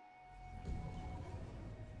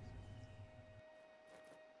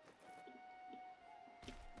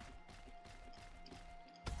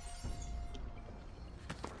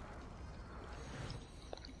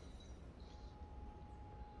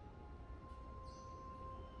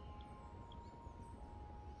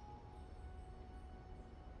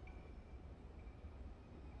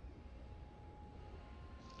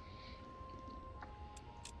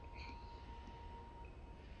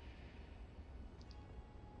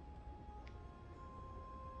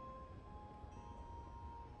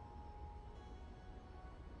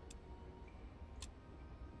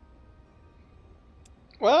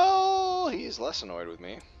 Well, he's less annoyed with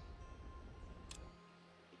me.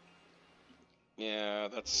 Yeah,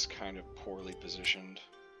 that's kind of poorly positioned.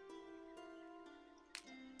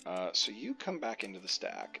 So you come back into the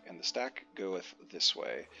stack, and the stack goeth this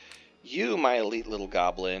way. You, my elite little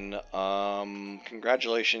goblin,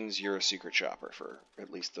 congratulations, you're a secret shopper for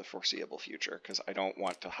at least the foreseeable future, because I don't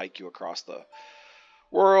want to hike you across the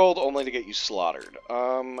world only to get you slaughtered.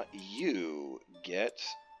 You get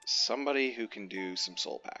somebody who can do some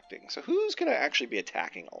soul pacting. So who's going to actually be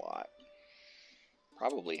attacking a lot?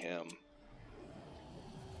 Probably him.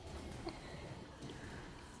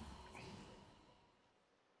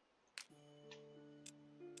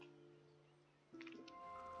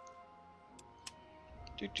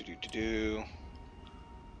 Do.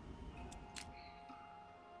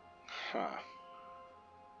 Huh.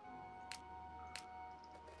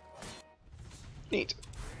 Neat.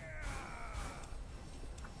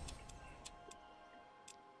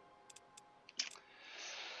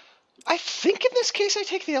 I think in this case I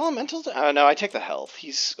take the elemental. No, I take the health.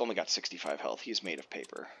 He's only got 65 health. He's made of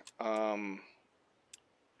paper. I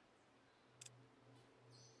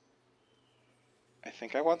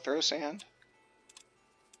think I want throw sand.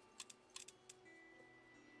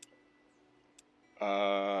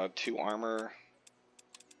 2 armor.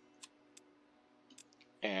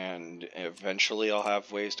 And eventually I'll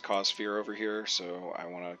have ways to cause fear over here, so I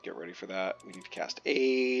want to get ready for that. We need to cast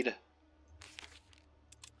aid.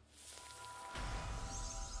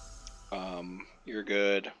 You're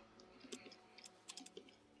good.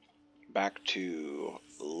 Back to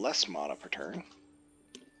less mana per turn.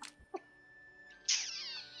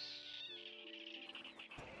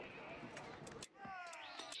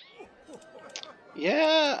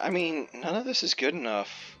 Yeah, I mean, none of this is good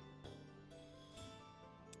enough.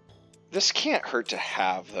 This can't hurt to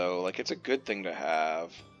have, though. Like, it's a good thing to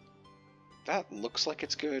have. That looks like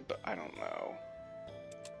it's good, but I don't know.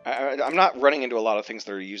 I'm not running into a lot of things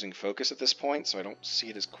that are using focus at this point, so I don't see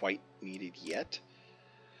it as quite needed yet.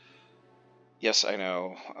 Yes, I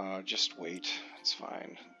know. Just wait. It's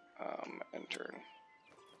fine. End turn.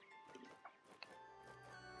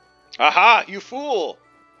 Aha! You fool!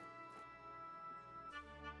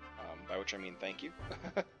 By which I mean thank you.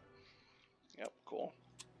 Yep, cool.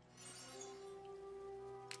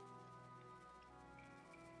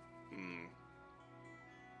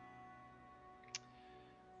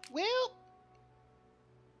 Well...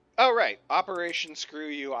 Oh, right. Operation Screw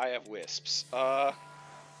You, I have Wisps.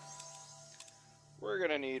 We're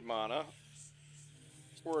gonna need mana.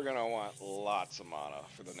 We're gonna want lots of mana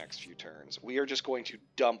for the next few turns. We are just going to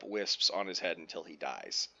dump Wisps on his head until he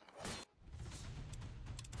dies.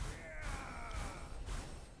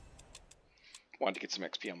 Wanted to get some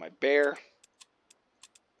XP on my bear.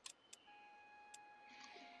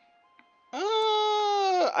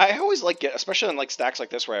 I always like especially on like stacks like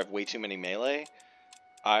this where I have way too many melee.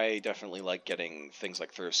 I definitely like getting things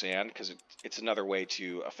like Throw Sand because it's another way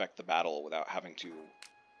to affect the battle without having to.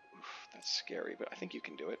 Oof, that's scary, but I think you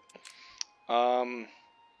can do it. Not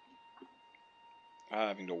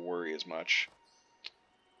having to worry as much.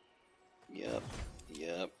 Yep.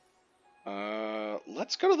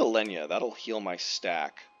 Let's go to the Lenya. That'll heal my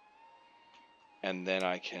stack, and then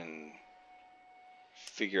I can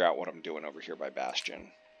figure out what I'm doing over here by Bastion.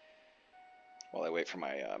 While I wait for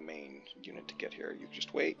my main unit to get here, you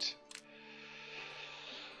just wait.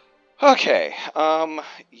 Okay,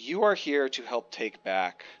 you are here to help take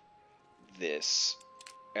back this,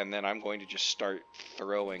 and then I'm going to just start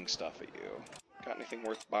throwing stuff at you. Got anything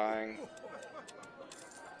worth buying?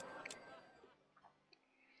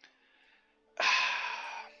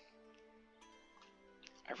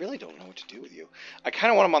 I really don't know what to do with you. I kind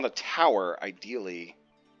of want him on the tower, ideally.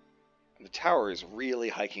 The tower is really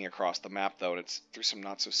hiking across the map, though, and it's through some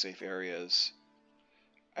not-so-safe areas.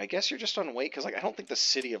 I guess you're just on wait, because like, I don't think the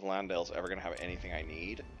city of Landale is ever going to have anything I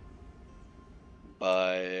need.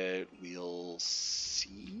 But we'll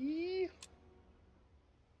see.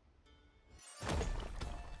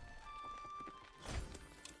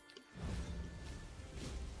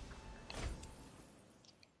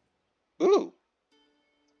 Ooh!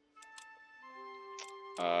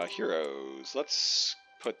 Heroes. Let's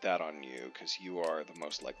put that on you, because you are the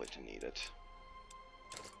most likely to need it.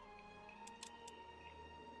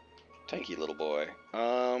 Tanky little boy.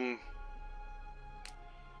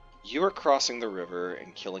 You are crossing the river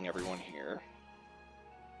and killing everyone here.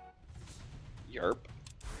 Yerp.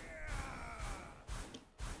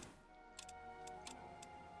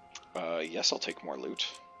 Yes, I'll take more loot.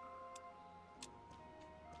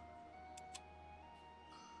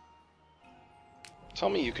 Tell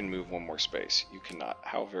me you can move one more space. You cannot.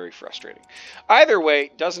 How very frustrating. Either way,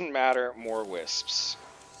 doesn't matter. More wisps.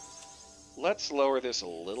 Let's lower this a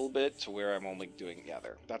little bit to where I'm only doing... Yeah,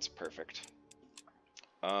 there. That's perfect.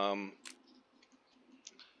 I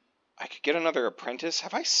could get another apprentice.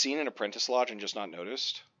 Have I seen an apprentice lodge and just not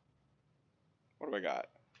noticed? What do I got?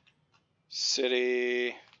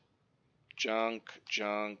 City... Junk,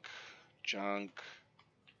 junk, junk...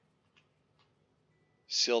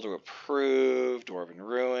 Seal to approve, Dwarven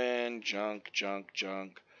Ruin, junk, junk,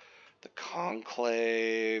 junk. The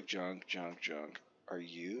Conclave, junk, junk, junk. Are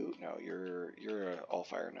you? No, you're a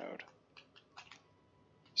all-fire node.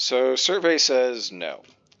 So, survey says no.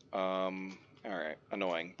 Alright,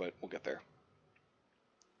 annoying, but we'll get there.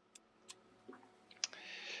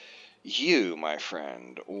 You, my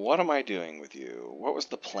friend, what am I doing with you? What was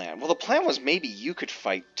the plan? Well, the plan was maybe you could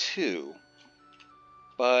fight too,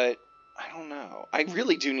 but... I don't know. I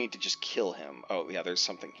really do need to just kill him. Oh, yeah, there's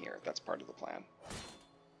something here. That's part of the plan.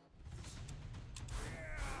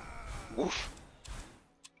 Woof.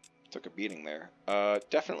 Took a beating there.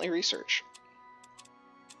 Definitely research.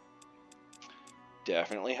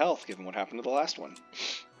 Definitely health, given what happened to the last one.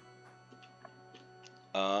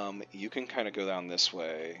 You can kind of go down this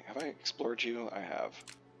way. Have I explored you? I have.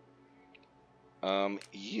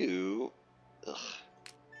 You... Ugh.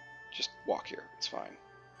 Just walk here. It's fine.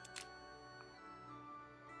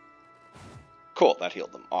 Cool, that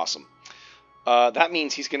healed them. Awesome. That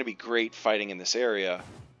means he's going to be great fighting in this area.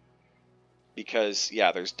 Because,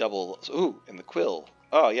 yeah, there's double... Ooh, and the Quill.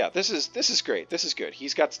 Oh, yeah, this is great. This is good.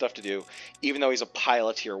 He's got stuff to do. Even though he's a pile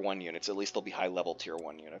of Tier 1 units, at least they'll be high-level Tier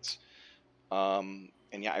 1 units. And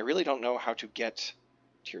yeah, I really don't know how to get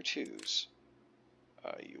Tier 2s.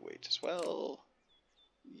 You wait as well.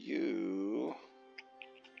 You...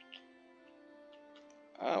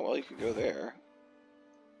 well, you could go there.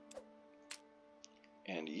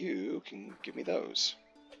 And you can give me those.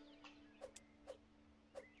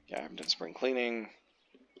 Yeah, I haven't done spring cleaning.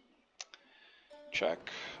 Check.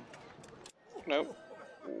 Nope.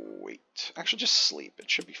 Wait. Actually, just sleep. It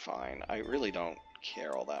should be fine. I really don't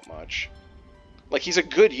care all that much. Like, he's a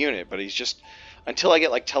good unit, but he's just... Until I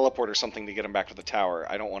get, like, teleport or something to get him back to the tower,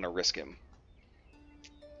 I don't want to risk him.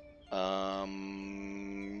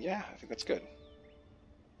 Yeah, I think that's good.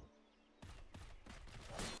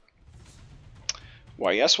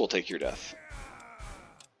 Why, yes, we'll take your death.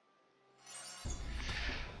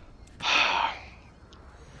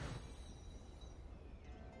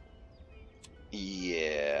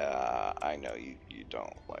 Yeah, I know you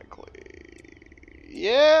don't likely.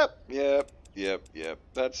 Yep.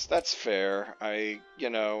 That's fair. I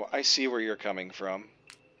see where you're coming from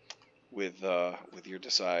with your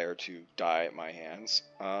desire to die at my hands.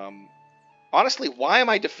 Honestly, why am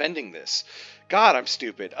I defending this? God, I'm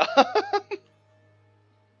stupid.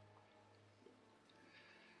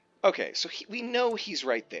 Okay, so we know he's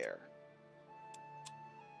right there.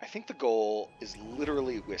 I think the goal is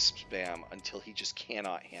literally wisp spam until he just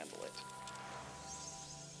cannot handle it.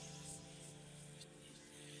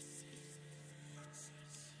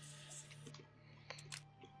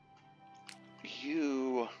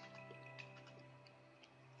 You...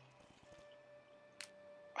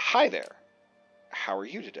 Hi there. How are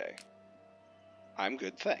you today? I'm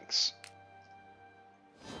good, thanks.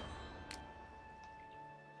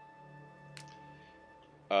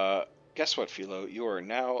 Guess what, Philo? You are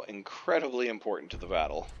now incredibly important to the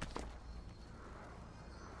battle.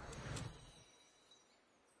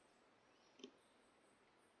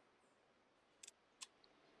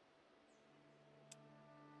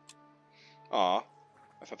 Aw.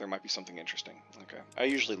 I thought there might be something interesting. Okay. I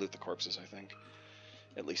usually loot the corpses, I think.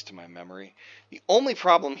 At least to my memory. The only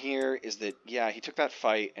problem here is that, yeah, he took that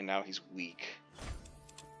fight, and now he's weak.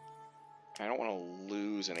 I don't want to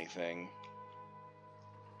lose anything.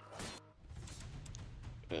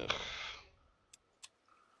 Ugh.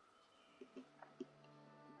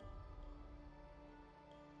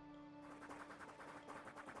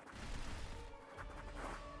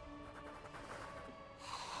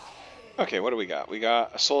 Okay, what do we got? We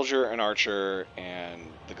got a soldier, an archer, and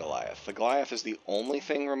the Goliath. The Goliath is the only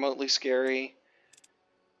thing remotely scary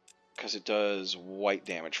because it does white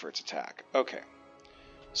damage for its attack. Okay.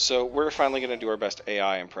 So we're finally going to do our best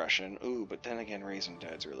AI impression. Ooh, but then again, Raisin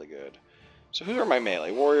Dead's really good. So who are my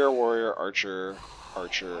melee? Warrior, warrior, archer,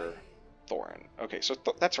 archer, Thorin. Okay, so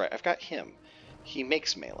that's right. I've got him. He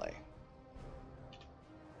makes melee.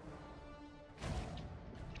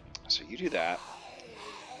 So you do that.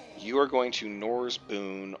 You are going to Nor's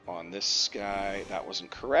Boon on this guy. That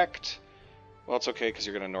wasn't correct. Well, it's okay because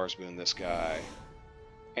you're going to Nor's Boon this guy.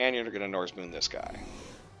 And you're going to Nor's Boon this guy.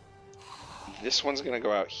 This one's going to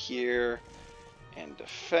go out here and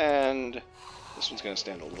defend. This one's going to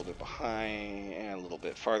stand a little bit behind and a little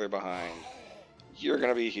bit farther behind. You're going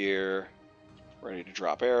to be here ready to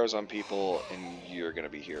drop arrows on people, and you're going to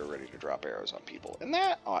be here ready to drop arrows on people. And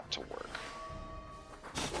that ought to work.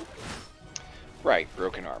 Right,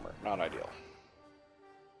 broken armor. Not ideal.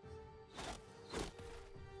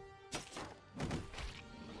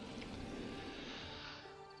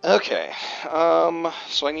 Okay,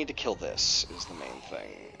 so I need to kill this, is the main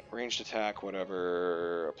thing. Ranged attack,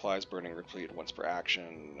 whatever, applies burning replete once per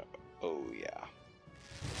action. Oh, yeah.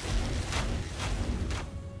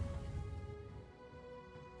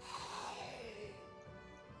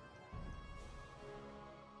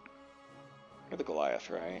 You're the Goliath,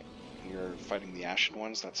 right? You're fighting the Ashen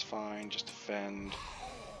ones, that's fine, just defend.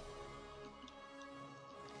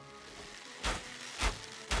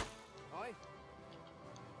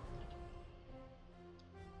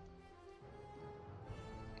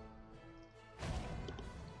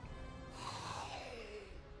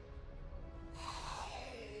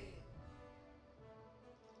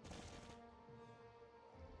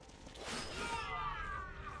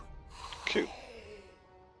 Cool.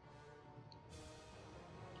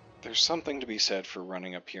 There's something to be said for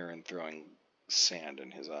running up here and throwing sand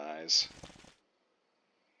in his eyes.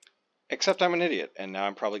 Except I'm an idiot, and now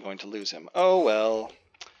I'm probably going to lose him. Oh well.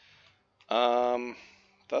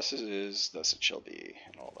 Thus it is, thus it shall be,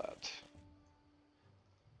 and all that.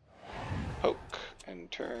 Poke, and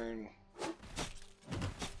turn.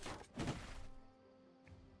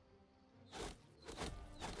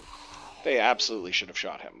 They absolutely should have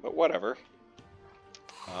shot him, but whatever.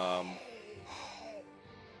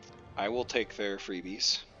 I will take their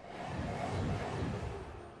freebies.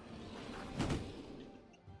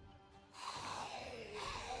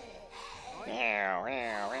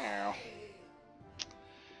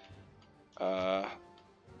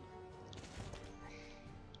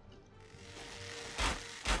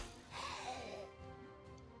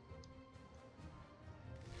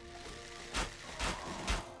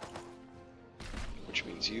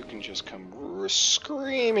 you can just come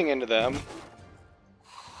screaming into them.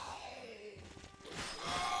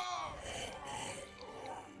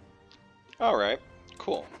 Alright,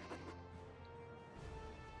 cool.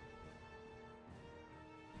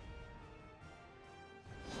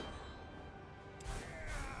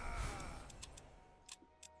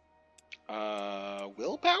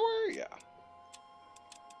 Willpower? Yeah.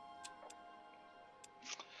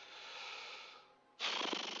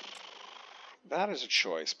 That is a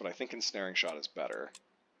choice, but I think Ensnaring Shot is better.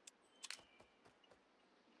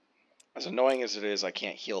 As annoying as it is, I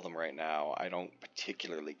can't heal them right now. I don't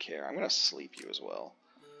particularly care. I'm going to sleep you as well.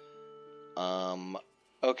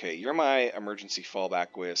 Okay, you're my emergency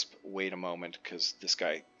fallback wisp. Wait a moment, because this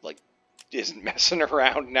guy, like, isn't messing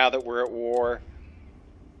around now that we're at war.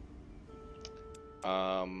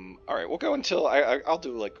 Alright, we'll go until... I'll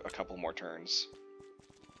do, like, a couple more turns.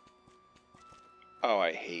 Oh,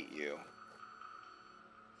 I hate you.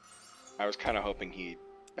 I was kind of hoping he'd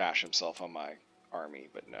bash himself on my army,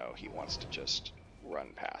 but no, he wants to just run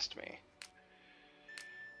past me.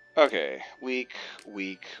 Okay, weak,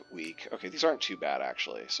 weak, weak. Okay, these aren't too bad,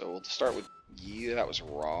 actually. So we'll start with you. That was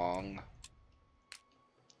wrong.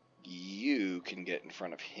 You can get in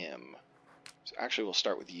front of him. So actually, we'll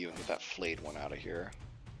start with you and get that flayed one out of here.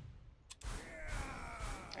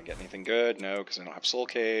 I get anything good? No, because I don't have Soul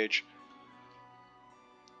Cage.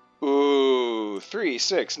 Ooh, 3,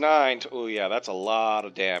 6, 9. Oh, yeah, that's a lot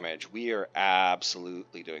of damage. We are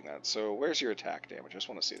absolutely doing that. So where's your attack damage? I just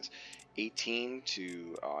want to see this. 18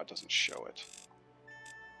 to... Oh, it doesn't show it.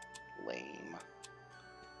 Lame.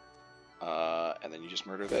 And then you just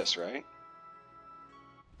murder this, right?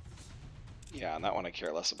 Yeah, and that one I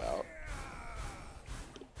care less about.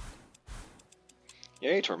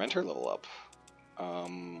 Yay, Tormentor level up.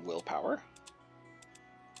 Willpower.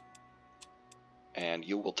 And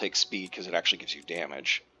you will take speed because it actually gives you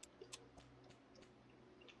damage.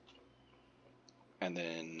 And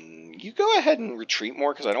then you go ahead and retreat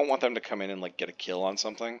more because I don't want them to come in and like get a kill on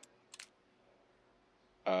something.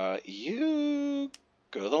 You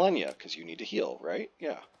go to the Lenya because you need to heal, right?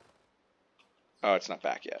 Yeah. Oh, it's not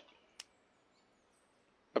back yet.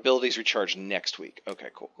 Abilities recharge next week. Okay,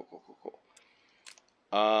 cool, cool, cool, cool, cool.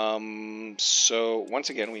 So once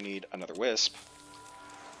again, we need another Wisp.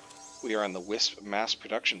 We are on the Wisp mass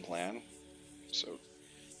production plan. So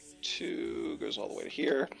 2 goes all the way to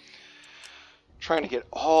here. Trying to get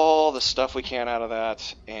all the stuff we can out of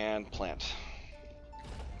that and plant.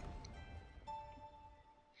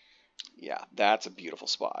 Yeah, that's a beautiful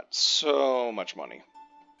spot. So much money.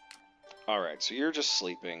 Alright, so you're just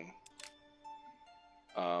sleeping.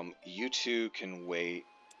 You two can wait.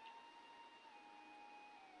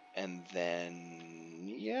 And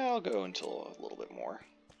then, yeah, I'll go until a little bit more.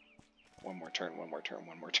 One more turn, one more turn,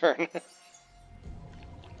 one more turn.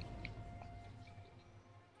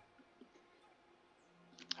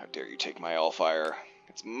 How dare you take my Allfire?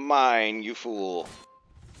 It's mine, you fool.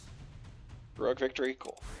 Heroic victory?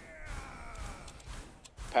 Cool.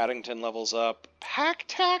 Paddington levels up. Pack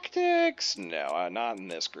tactics? No, not in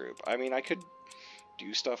this group. I mean, I could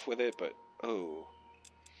do stuff with it, but... Oh.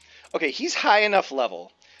 Okay, he's high enough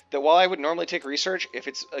level that while I would normally take research, if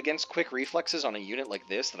it's against quick reflexes on a unit like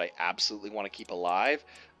this that I absolutely want to keep alive,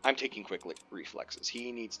 I'm taking quick reflexes.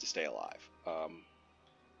 He needs to stay alive.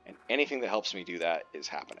 And anything that helps me do that is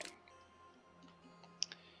happening.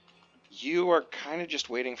 You are kind of just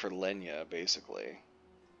waiting for Lenya, basically.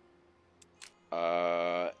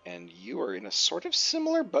 And you are in a sort of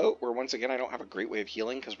similar boat where, once again, I don't have a great way of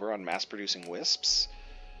healing because we're on mass-producing wisps.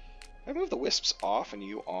 If I move the wisps off and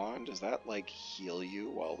you on, does that, like, heal you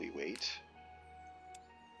while we wait?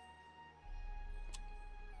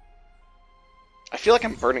 I feel like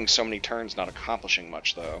I'm burning so many turns not accomplishing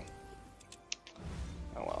much, though.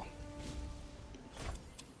 Oh well.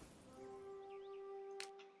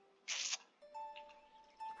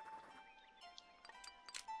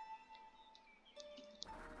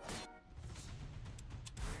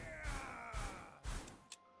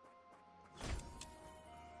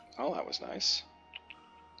 Oh, that was nice.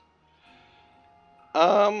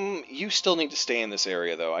 You still need to stay in this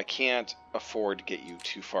area, though. I can't afford to get you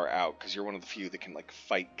too far out, because you're one of the few that can, like,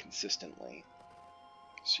 fight consistently.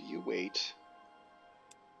 So you wait.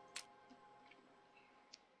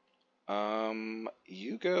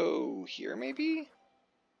 You go here, maybe?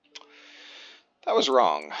 That was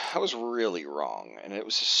wrong. That was really wrong, and it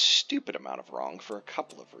was a stupid amount of wrong for a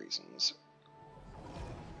couple of reasons.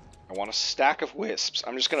 I want a stack of wisps.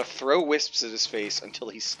 I'm just going to throw wisps at his face until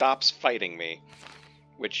he stops fighting me.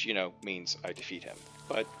 Which, you know, means I defeat him.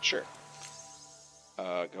 But, sure.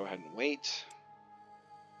 Go ahead and wait.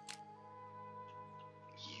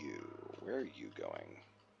 Where are you going?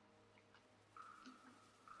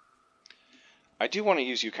 I do want to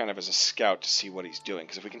use you kind of as a scout to see what he's doing,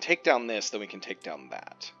 because if we can take down this, then we can take down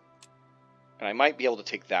that. And I might be able to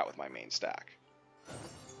take that with my main stack.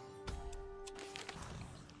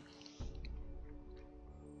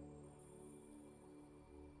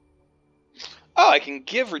 Oh, I can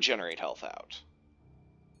give regenerate health out.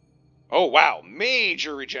 Oh, wow.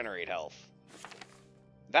 Major regenerate health.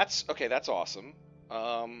 That's, okay, that's awesome.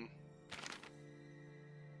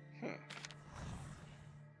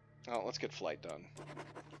 Oh, let's get flight done.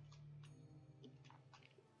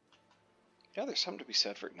 Yeah, there's something to be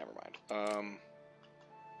said for it. Never mind.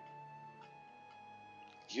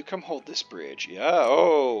 You come hold this bridge. Yeah,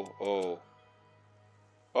 oh.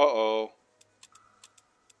 Uh-oh.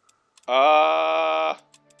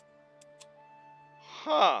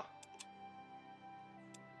 Huh.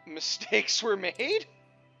 Mistakes were made?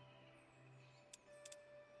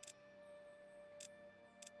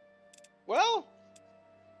 Well...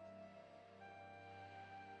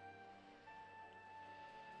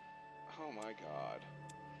 Oh my god.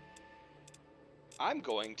 I'm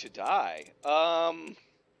going to die. I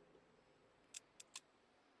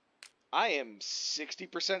am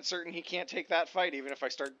 60% certain he can't take that fight, even if I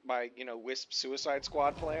start my, Wisp Suicide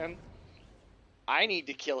Squad plan. I need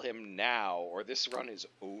to kill him now, or this run is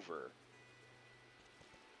over.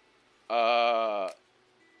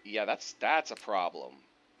 Yeah, that's a problem.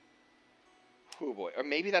 Oh boy. Or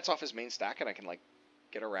maybe that's off his main stack and I can,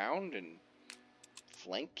 get around and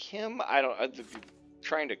flank him? I don't... I'm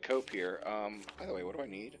trying to cope here. By the way, what do I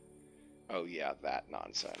need? Oh, yeah, that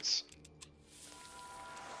nonsense.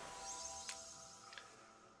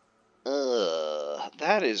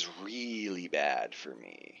 That is really bad for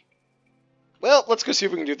me. Well, let's go see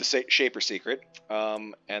if we can do the Shaper Secret.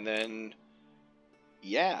 And then...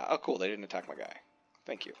 Yeah. Oh, cool. They didn't attack my guy.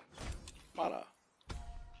 Thank you. Mana.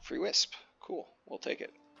 Free Wisp. Cool. We'll take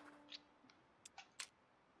it.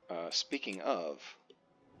 Speaking of...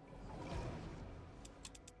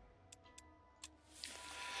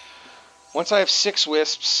 Once I have 6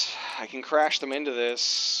 Wisps, I can crash them into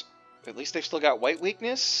this. At least they've still got white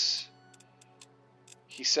weakness.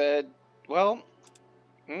 He said, well,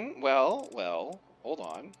 hold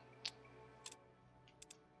on.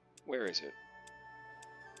 Where is it?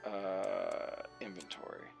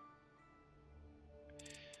 Inventory.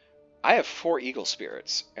 I have 4 Eagle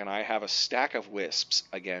Spirits, and I have a stack of Wisps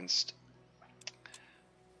against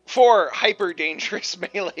 4 hyper-dangerous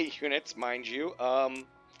melee units, mind you.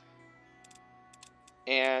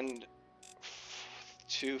 And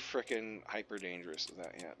 2 frickin' hyper-dangerous.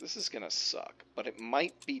 Yeah, this is gonna suck, but it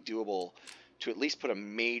might be doable to at least put a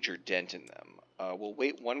major dent in them. We'll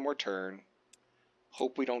wait one more turn.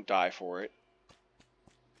 Hope we don't die for it.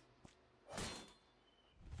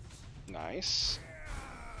 Nice.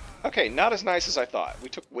 Okay, not as nice as I thought. We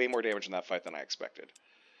took way more damage in that fight than I expected.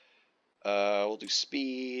 We'll do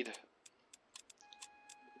speed.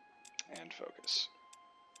 And focus.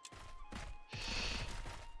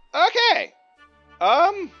 Okay!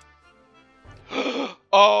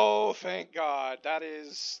 Oh, thank God. That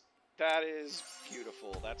is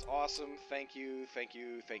beautiful. That's awesome. Thank you, thank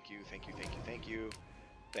you, thank you, thank you, thank you, thank you.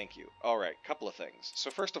 Thank you. Alright, couple of things. So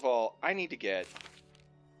first of all, I need to get...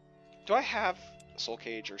 Do I have Soul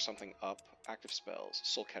Cage or something up? Active spells.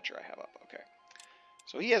 Soul Catcher I have up. Okay.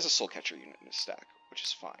 So he has a Soul Catcher unit in his stack, which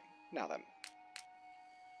is fine. Now then.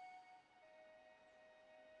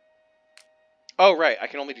 Oh, right. I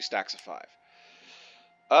can only do stacks of 5.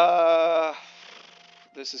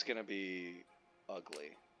 This is gonna be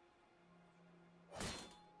ugly.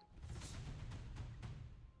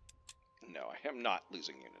 No, I am not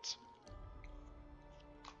losing units.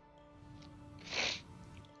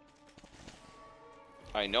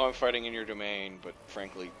 I know I'm fighting in your domain, but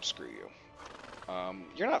frankly, screw you.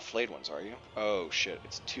 You're not flayed ones, are you? Oh, shit.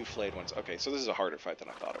 It's 2 flayed ones. Okay, so this is a harder fight than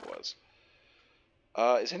I thought it was.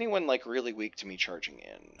 Is anyone, really weak to me charging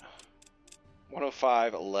in?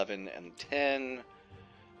 105, 11, and 10.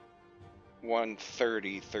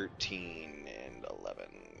 130, 13, and 11.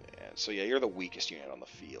 And so, yeah, you're the weakest unit on the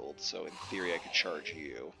field, so in theory I could charge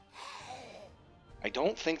you. I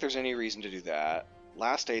don't think there's any reason to do that.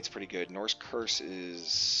 Last Aid's pretty good. Norse Curse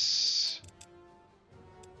is...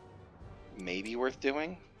 maybe worth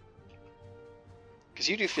doing? Because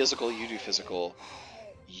you do physical, you do physical,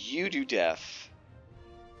 you do death.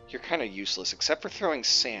 You're kind of useless, except for throwing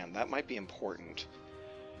sand. That might be important.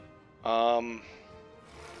 Yeah,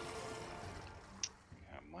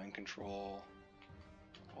 mind control,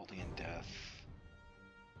 Aldean death,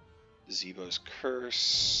 Zebo's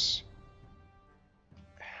curse.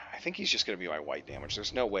 I think he's just going to be my white damage.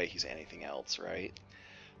 There's no way he's anything else, right?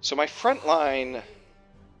 So my front line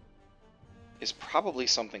is probably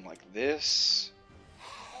something like this.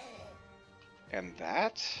 And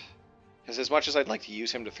that? Because as much as I'd like to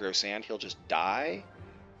use him to throw sand, he'll just die.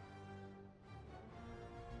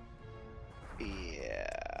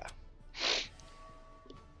 Yeah.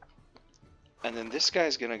 And then this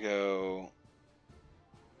guy's going to go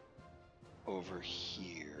over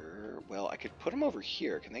here. Well, I could put him over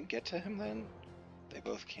here. Can they get to him then? They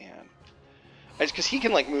both can. Because he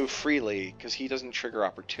can, like, move freely, because he doesn't trigger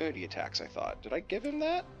opportunity attacks, I thought. Did I give him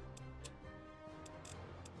that?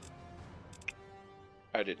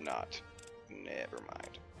 I did not. Never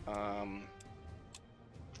mind.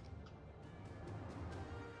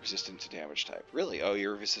 Resistant to damage type. Really? Oh,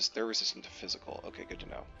 they're resistant to physical. Okay, good to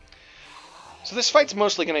know. So this fight's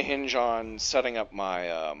mostly going to hinge on setting up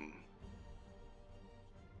my,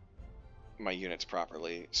 my units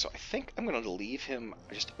properly. So I think I'm going to leave him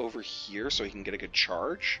just over here so he can get a good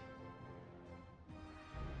charge.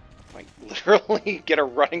 Like, literally get a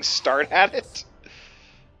running start at it.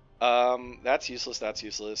 That's useless, that's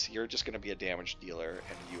useless. You're just going to be a damage dealer,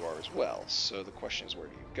 and you are as well. So the question is, where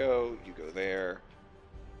do you go? You go there,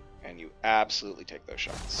 and you absolutely take those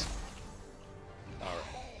shots. Alright.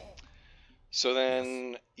 So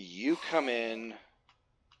then you come in,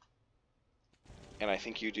 and I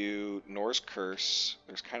think you do Nor's Curse.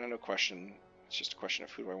 There's kind of no question. It's just a question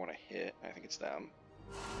of who do I want to hit. I think it's them.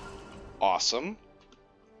 Awesome.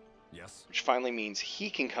 Yes. Which finally means he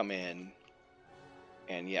can come in,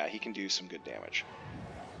 and yeah, he can do some good damage.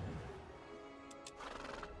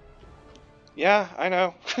 Yeah, I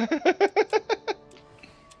know.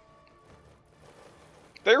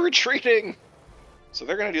 They're retreating! So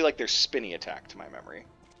they're going to do like their spinny attack to my memory.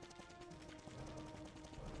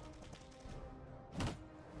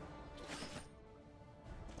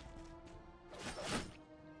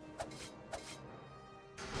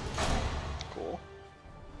 Cool.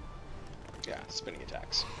 Yeah, spinning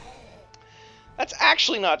attacks. That's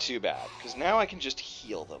actually not too bad, because now I can just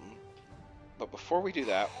heal them. But before we do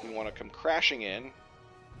that, we want to come crashing in.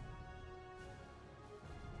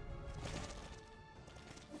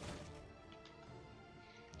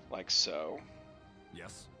 Like so.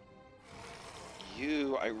 Yes.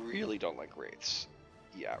 I really don't like Wraiths.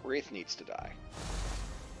 Yeah, Wraith needs to die.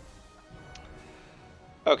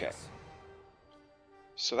 Okay. Yes.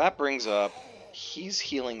 So that brings up, he's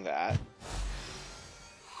healing that.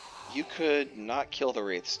 You could not kill the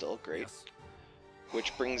Wraith still, great. Yes.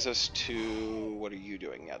 Which brings us to, what are you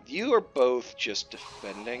doing now? You are both just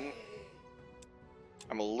defending.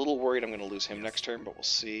 I'm a little worried I'm going to lose him next turn, but we'll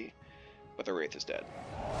see. But the Wraith is dead.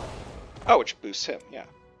 Oh, which boosts him, yeah.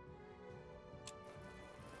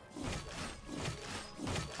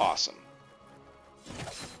 Awesome.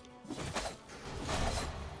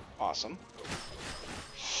 Awesome.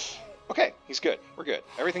 Okay, he's good. We're good.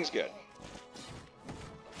 Everything's good.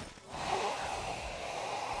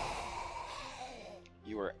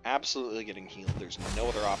 You are absolutely getting healed. There's no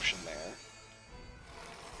other option there.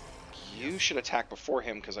 You should attack before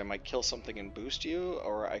him, because I might kill something and boost you,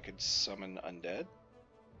 or I could summon undead.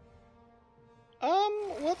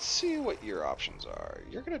 Let's see what your options are.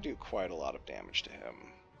 You're going to do quite a lot of damage to him.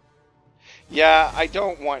 Yeah, I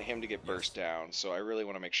don't want him to get burst down, so I really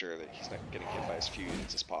want to make sure that he's not getting hit by as few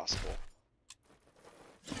units as possible.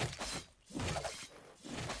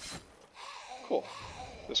 Cool.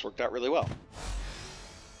 This worked out really well.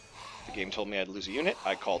 The game told me I'd lose a unit.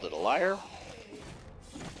 I called it a liar.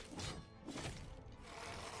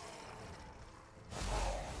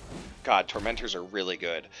 God, Tormentors are really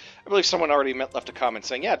good. I believe someone already left a comment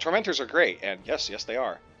saying, yeah, Tormentors are great. And yes, they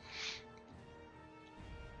are.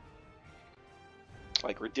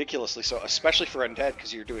 Like, ridiculously so, especially for undead,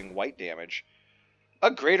 because you're doing white damage. A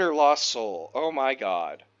greater lost soul. Oh my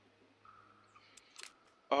god.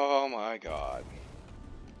 Oh my god.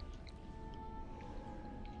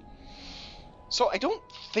 So I don't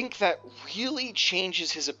think that really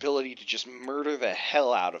changes his ability to just murder the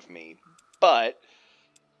hell out of me, but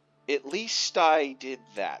at least I did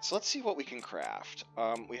that. So let's see what we can craft.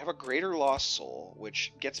 We have a greater lost soul,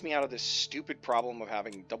 which gets me out of this stupid problem of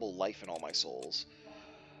having double life in all my souls.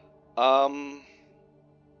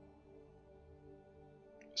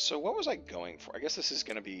 So what was I going for? I guess this is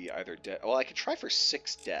going to be either death. Well, I could try for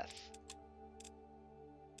 6 death.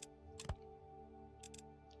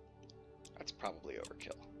 That's probably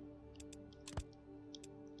overkill.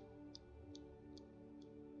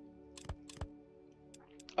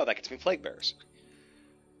 Oh, that gets me Plague Bearers.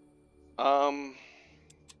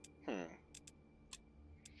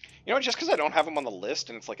 You know, just because I don't have them on the list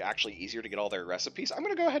and it's like actually easier to get all their recipes, I'm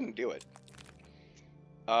gonna go ahead and do it.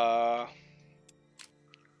 Now,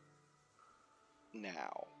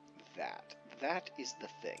 that is the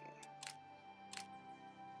thing.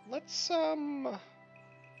 Let's,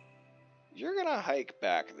 you're gonna hike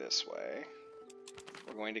back this way.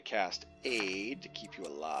 We're going to cast Aid to keep you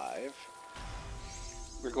alive.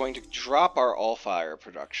 We're going to drop our All-Fire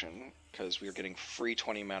production, because we're getting free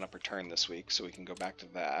 20 mana per turn this week, so we can go back to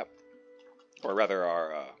that. Or rather,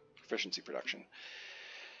 our proficiency production.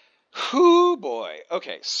 Whoo boy.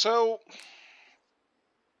 Okay, so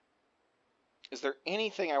is there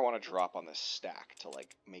anything I want to drop on this stack to,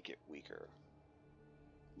 like, make it weaker?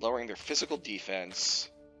 Lowering their physical defense.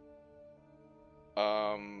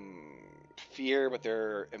 Fear, but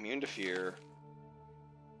they're immune to fear.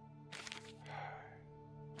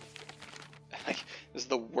 This is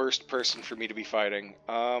the worst person for me to be fighting.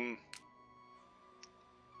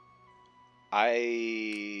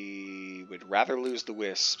 I would rather lose the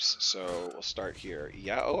wisps, so we'll start here.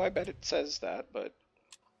 Yeah, oh, I bet it says that, but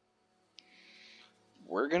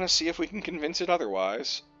we're gonna see if we can convince it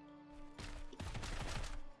otherwise.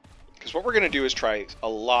 Because what we're gonna do is try a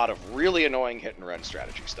lot of really annoying hit-and-run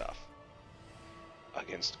strategy stuff.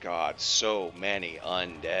 Against, God, so many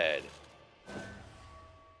undead.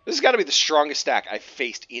 This has got to be the strongest stack I've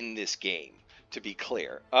faced in this game, to be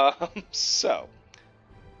clear. So.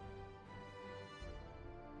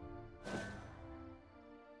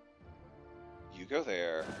 You go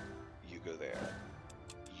there. You go there.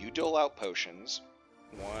 You dole out potions.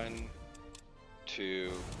 1,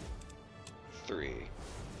 2, 3.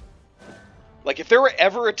 Like, if there were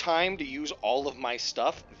ever a time to use all of my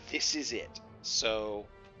stuff, this is it. So,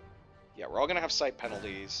 yeah, we're all going to have site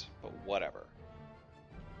penalties, but whatever.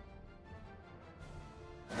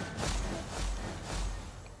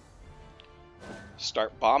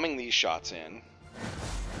 Start bombing these shots in.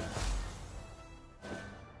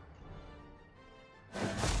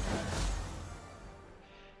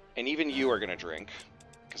 And even you are going to drink,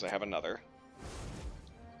 because I have another.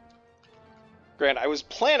 Grant, I was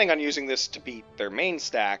planning on using this to beat their main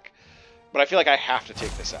stack, but I feel like I have to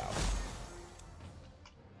take this out.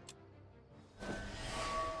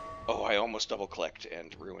 Oh, I almost double-clicked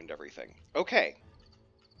and ruined everything. Okay.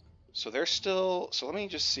 So they're still... So let me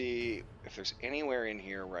just see if there's anywhere in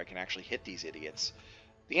here where I can actually hit these idiots.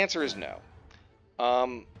 The answer is no.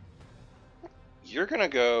 You're going to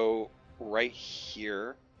go right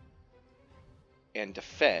here and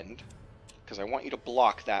defend, because I want you to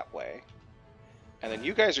block that way. And then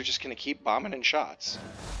you guys are just going to keep bombing in shots.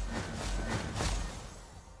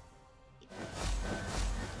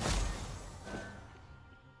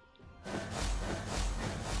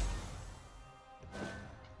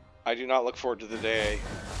 I do not look forward to the day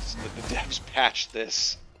that the devs patch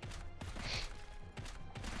this.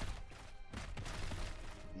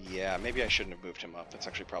 Yeah, maybe I shouldn't have moved him up. That's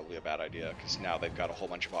actually probably a bad idea, because now they've got a whole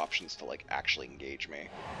bunch of options to, like, actually engage me.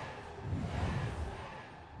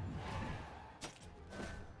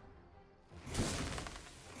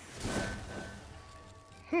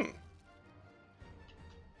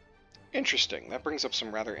 Interesting. That brings up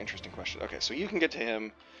some rather interesting questions. Okay, so you can get to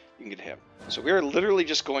him, you can get to him. So we're literally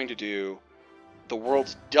just going to do the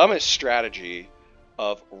world's dumbest strategy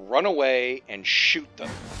of run away and shoot them.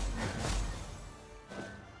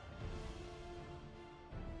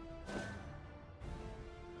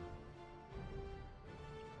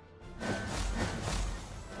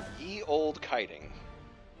 Ye old kiting.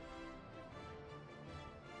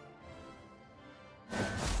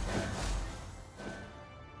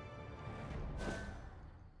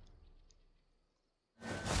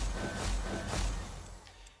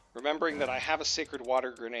 Remembering that I have a Sacred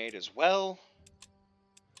Water Grenade as well.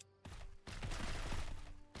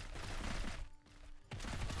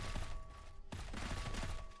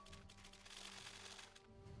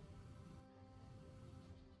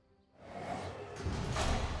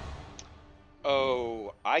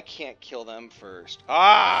 Oh, I can't kill them first.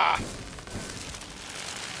 Ah!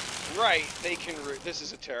 Right, they can... This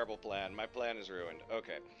is a terrible plan. My plan is ruined.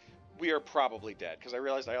 Okay. We are probably dead, because I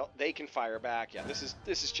realized they can fire back. Yeah, this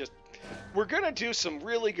is just... We're going to do some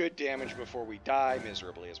really good damage before we die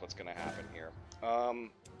miserably is what's going to happen here.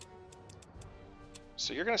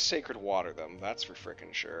 So you're going to Sacred Water them. That's for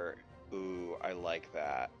frickin' sure. Ooh, I like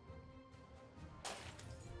that.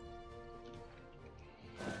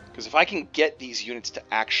 Because if I can get these units to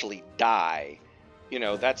actually die, you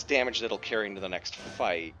know, that's damage that'll carry into the next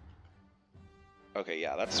fight. Okay,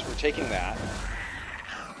 yeah, we're taking that.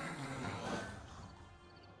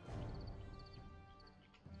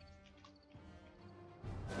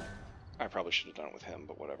 I probably should have done it with him,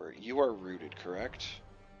 but whatever. You are rooted, correct?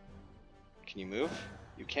 Can you move?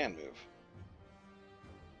 You can move.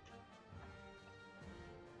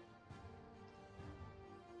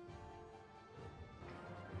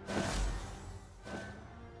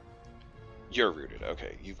 You're rooted.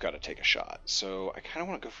 Okay, you've got to take a shot. So I kind of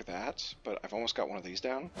want to go for that, but I've almost got one of these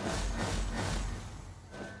down.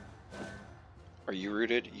 Are you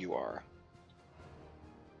rooted? You are.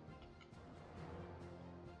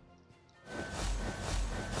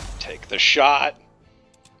 Take the shot.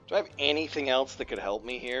 Do I have anything else that could help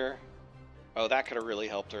me here? Oh, that could have really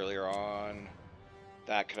helped earlier on.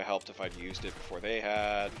 That could have helped if I'd used it before they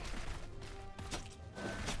had.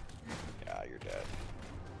 Yeah, you're dead.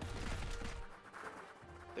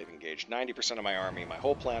 They've engaged 90% of my army. My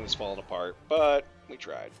whole plan has fallen apart, but we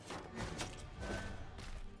tried.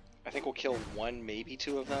 I think we'll kill one, maybe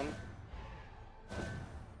two of them.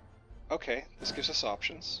 Okay, this gives us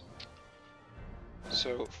options.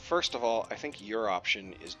 So, first of all, I think your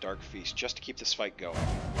option is Dark Feast, just to keep this fight going.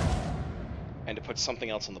 And to put something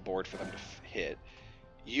else on the board for them to hit.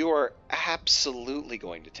 You are absolutely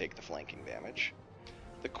going to take the flanking damage.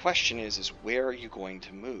 The question is where are you going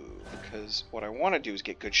to move? Because what I want to do is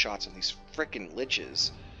get good shots on these frickin'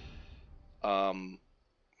 liches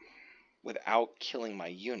without killing my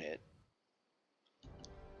unit.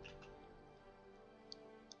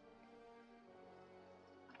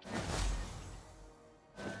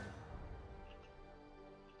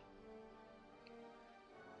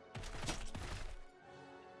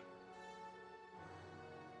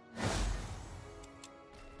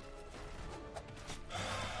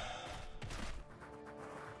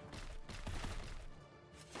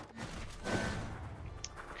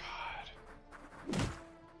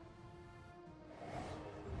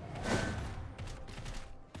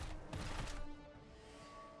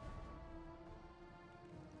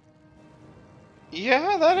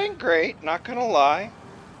 Yeah, that ain't great, not gonna lie.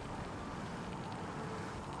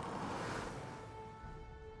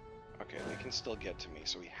 Okay, they can still get to me,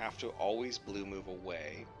 so we have to always blue move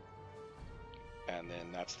away. And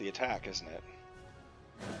then that's the attack, isn't it?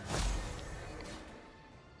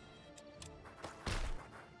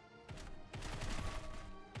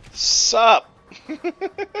 Sup?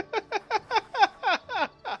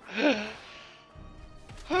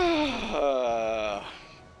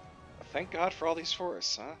 Thank God for all these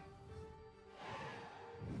forests, huh?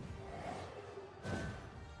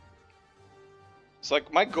 So,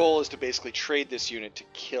 like, my goal is to basically trade this unit to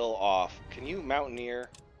kill off. Can you mountaineer?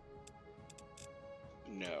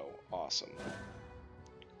 No. Awesome.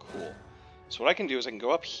 Cool. So what I can do is I can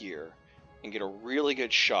go up here and get a really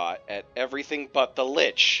good shot at everything but the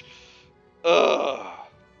lich. Ugh.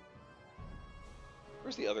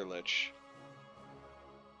 Where's the other lich?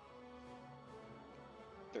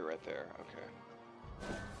 They're right there. Okay.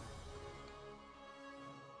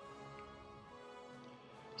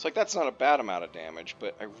 It's like that's not a bad amount of damage,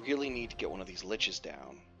 but I really need to get one of these liches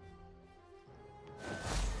down.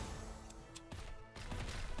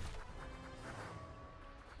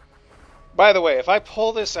 By the way, if I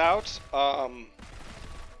pull this out,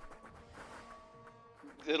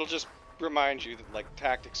 it'll just remind you that, like,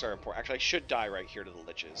 tactics are important. Actually, I should die right here to the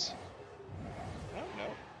liches. Oh, no.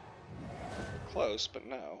 Close, but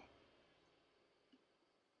no.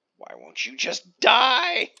 Why won't you just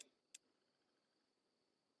die?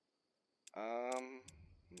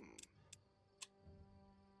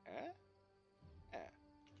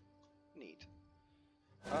 Neat.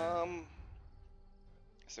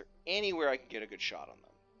 Is there anywhere I can get a good shot on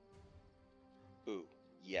them? Ooh,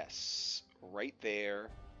 yes. Right there.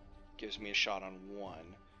 Gives me a shot on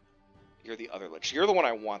one. You're the other lich. You're the one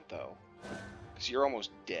I want, though. Because you're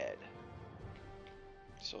almost dead.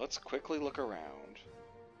 So let's quickly look around.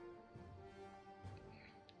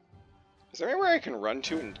 Is there anywhere I can run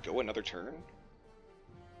to and go another turn?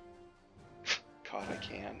 God, I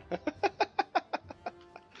can.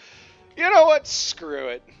 You know what? Screw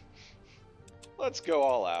it. Let's go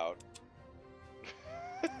all out.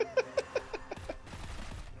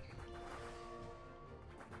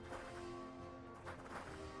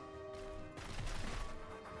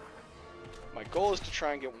 My goal is to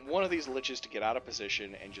try and get one of these liches to get out of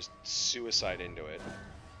position and just suicide into it.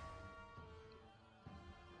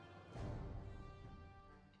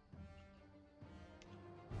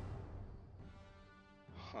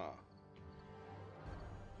 Huh.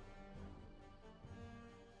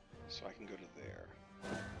 So I can go to there.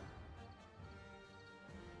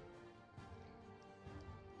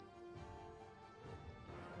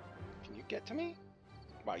 Can you get to me?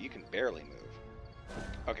 Wow, you can barely move.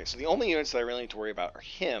 Okay, so the only units that I really need to worry about are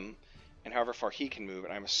him and however far he can move,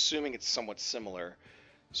 and I'm assuming it's somewhat similar.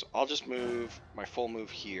 So I'll just move my full move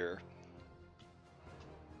here.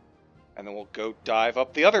 And then we'll go dive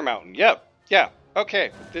up the other mountain. Yep, yeah,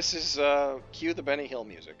 okay. This is, cue the Benny Hill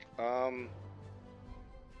music.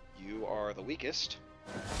 You are the weakest.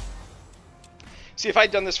 See, if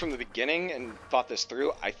I'd done this from the beginning and thought this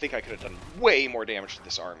through, I think I could have done way more damage to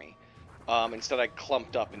this army. Instead, I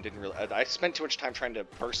clumped up and didn't really... I spent too much time trying to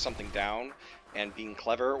burst something down and being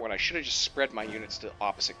clever when I should have just spread my units to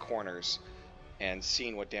opposite corners and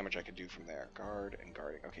seen what damage I could do from there. Guard and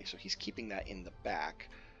guarding. Okay, so he's keeping that in the back.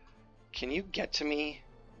 Can you get to me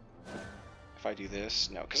if I do this?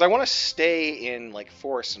 No, because I want to stay in, like,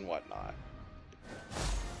 force and whatnot.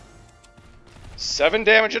 7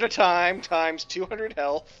 damage at a time times 200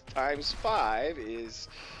 health times 5 is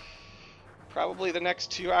probably the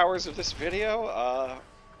next 2 hours of this video.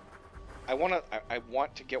 I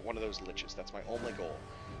want to get one of those liches. That's my only goal.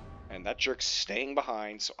 And that jerk's staying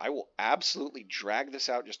behind, so I will absolutely drag this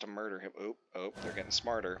out just to murder him. Oh, they're getting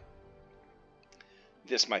smarter.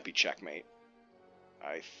 This might be checkmate,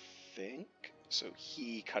 I think. So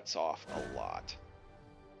he cuts off a lot.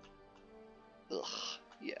 Ugh,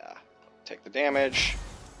 yeah. Take the damage.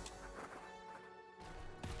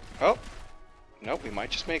 Oh, nope, we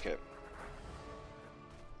might just make it.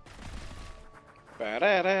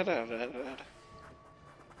 Yeah,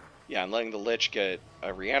 and letting the Lich get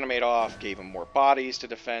a reanimate off gave him more bodies to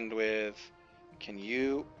defend with. Can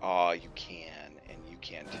you? Oh, you can, and you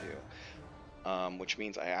can too. Which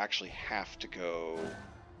means I actually have to go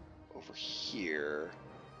over here,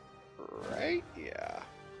 right? Yeah.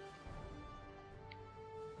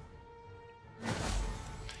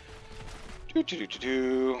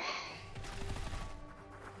 Do.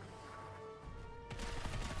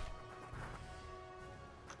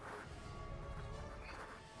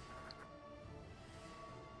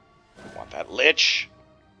 Want that Lich?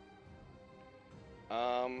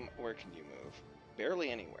 Where can you move?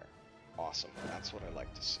 Barely anywhere. Awesome. That's what I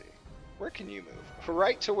like to see. Where can you move?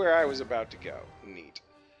 Right to where I was about to go. Neat.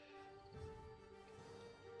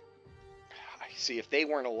 I see, if they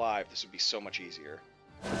weren't alive, this would be so much easier.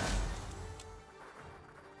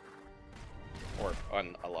 Or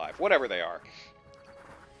unalive. Whatever they are.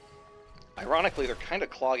 Ironically, they're kind of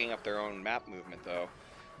clogging up their own map movement, though.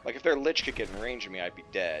 Like, if their Lich could get in range of me, I'd be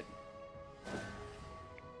dead.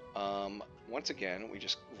 Once again, we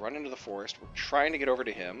just run into the forest. We're trying to get over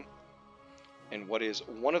to him. And what is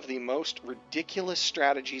one of the most ridiculous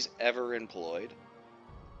strategies ever employed.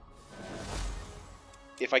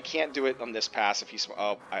 If I can't do it on this pass, if he's...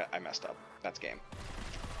 Oh, I messed up. That's game.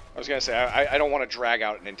 I was going to say, I don't want to drag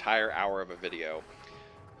out an entire hour of a video.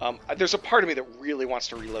 There's a part of me that really wants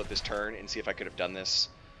to reload this turn and see if I could have done this.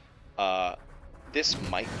 This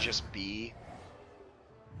might just be...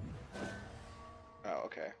 Oh,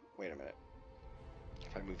 okay. Wait a minute.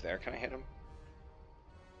 If I move there, can I hit him?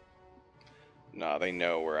 No, they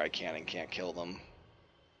know where I can and can't kill them.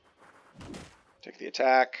 Take the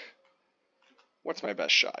attack. What's my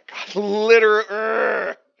best shot? God,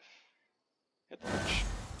 literally... Hit the Lich.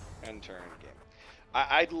 End turn, game.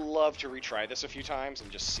 I'd love to retry this a few times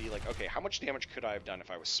and just see, like, okay, how much damage could I have done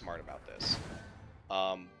if I was smart about this?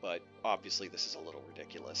 But obviously this is a little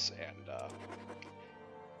ridiculous, and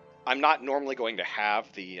I'm not normally going to have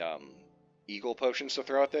the Eagle potions to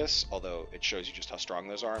throw at this, although it shows you just how strong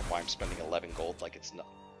those are and why I'm spending 11 gold like it's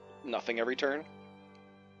nothing every turn.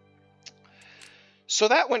 So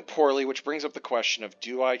that went poorly, which brings up the question of,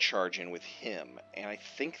 do I charge in with him? And I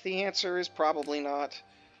think the answer is probably not.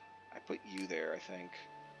 I put you there, I think.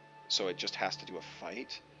 So it just has to do a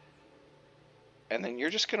fight. And then you're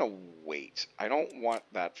just going to wait. I don't want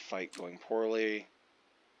that fight going poorly.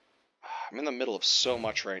 I'm in the middle of so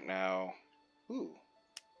much right now. Ooh.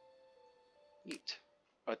 Neat.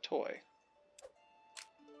 A toy.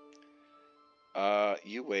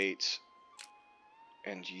 You wait.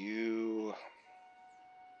 And you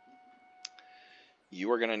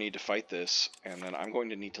are going to need to fight this. And then I'm going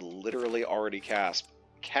to need to literally already cast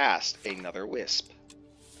another Wisp.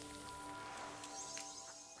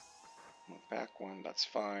 Back one, that's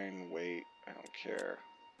fine. Wait, I don't care.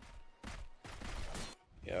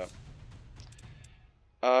 Yep.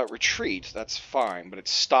 Retreat, that's fine, but it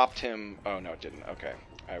stopped him. Oh, no, it didn't. Okay.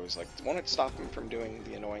 I was like, won't it stop him from doing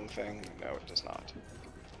the annoying thing? No, it does not.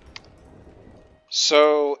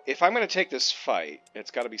 So, if I'm going to take this fight,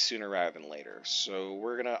 it's got to be sooner rather than later. So,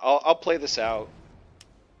 we're going to... I'll play this out.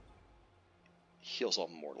 Heals all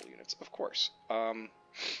mortal units, of course.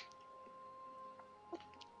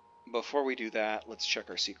 Before we do that, let's check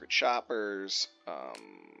our secret shoppers.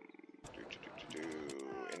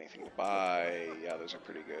 Anything anything to buy. Yeah, those are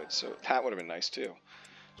pretty good. So that would have been nice too.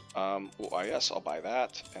 Well, I guess I'll buy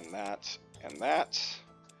that, and that, and that.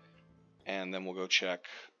 And then we'll go check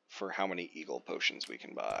for how many eagle potions we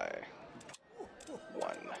can buy.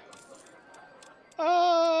 1.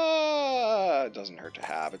 It doesn't hurt to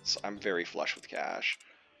have. I'm very flush with cash.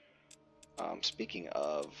 Speaking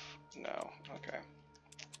of, no, okay.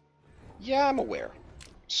 Yeah, I'm aware.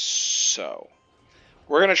 So,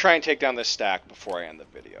 we're going to try and take down this stack before I end the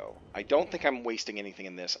video. I don't think I'm wasting anything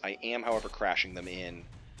in this. I am, however, crashing them in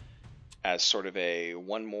as sort of a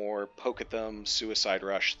one more poke at them, suicide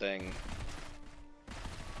rush thing.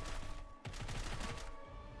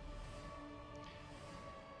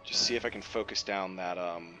 Just see if I can focus down that,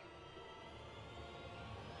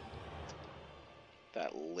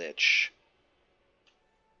 that lich.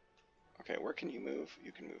 Okay, where can you move?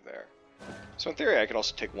 You can move there. So in theory, I could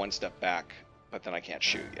also take one step back, but then I can't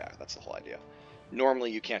shoot. Yeah, that's the whole idea.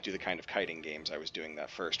 Normally, you can't do the kind of kiting games I was doing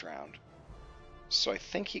that first round. So I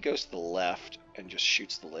think he goes to the left and just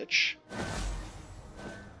shoots the lich.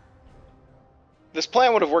 This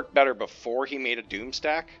plan would have worked better before he made a doom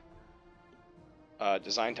stack.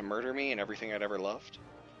 Designed to murder me and everything I'd ever loved.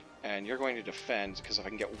 And you're going to defend, because if I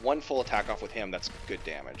can get one full attack off with him, that's good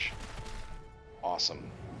damage.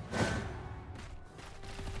 Awesome.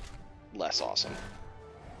 Less awesome.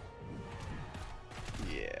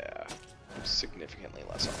 Yeah. Significantly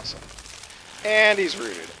less awesome. And he's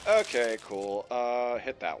rooted. Okay, cool.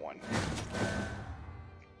 Hit that one.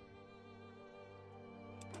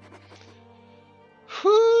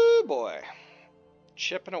 Whoo, boy.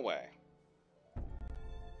 Chipping away.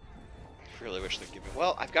 Really wish they'd give me...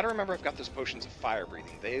 Well, I've got to remember I've got those potions of fire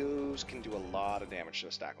breathing. Those can do a lot of damage to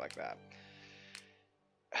a stack like that.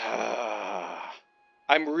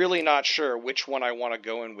 I'm really not sure which one I want to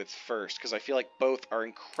go in with first, because I feel like both are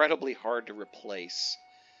incredibly hard to replace.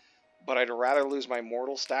 But I'd rather lose my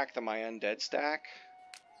mortal stack than my undead stack.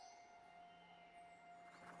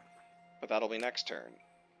 But that'll be next turn.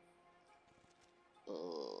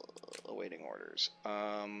 Awaiting orders.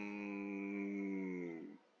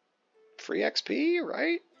 Free XP,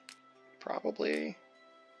 right? Probably.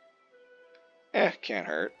 Can't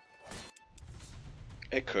hurt.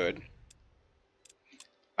 It could.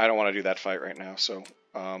 I don't want to do that fight right now, so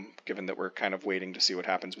given that we're kind of waiting to see what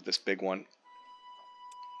happens with this big one.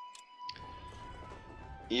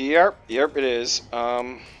 Yep, it is.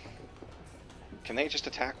 Can they just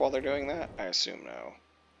attack while they're doing that? I assume no.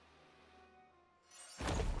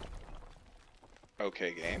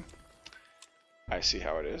 Okay, game. I see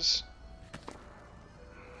how it is.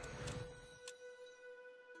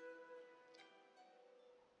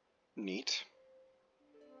 Neat.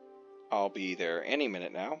 I'll be there any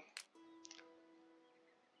minute now.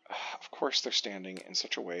 Of course they're standing in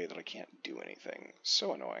such a way that I can't do anything.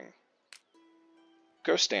 So annoying.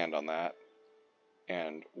 Go stand on that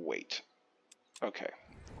and wait. Okay.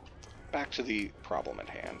 Back to the problem at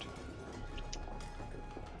hand.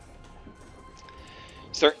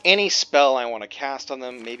 Is there any spell I want to cast on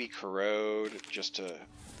them? Maybe Corrode, just to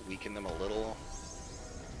weaken them a little.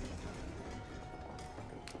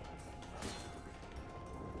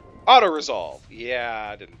 Auto-resolve. Yeah,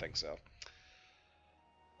 I didn't think so.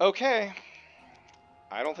 Okay.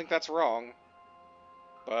 I don't think that's wrong.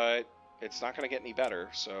 But it's not going to get any better,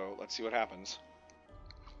 so let's see what happens.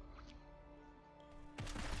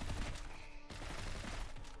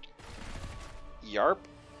 Yarp,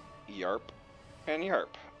 yarp, and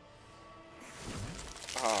yarp.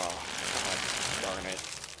 Oh, God, darn it.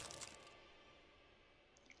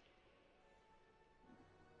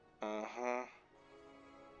 Uh-huh.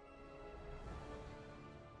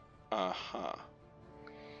 Uh-huh.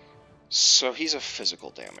 So he's a physical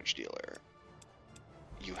damage dealer.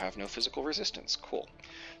 You have no physical resistance. Cool.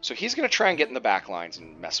 So he's going to try and get in the back lines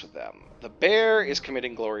and mess with them. The bear is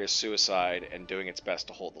committing glorious suicide and doing its best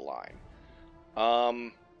to hold the line.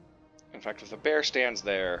 In fact, if the bear stands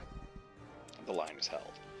there, the line is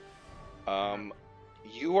held.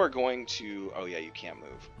 You are going to... Oh yeah, you can't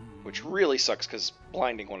move. Which really sucks, because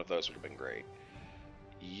blinding one of those would have been great.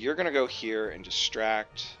 You're going to go here and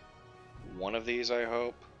distract one of these, I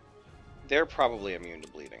hope. They're probably immune to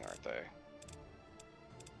bleeding, aren't they?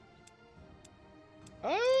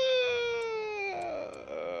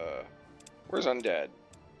 Where's undead?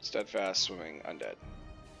 Steadfast, swimming, undead.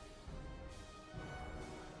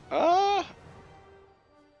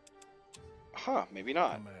 Maybe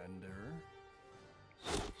not. Commander.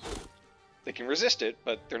 They can resist it,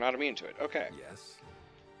 but they're not immune to it. Okay. Yes.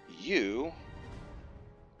 You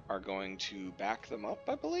are going to back them up,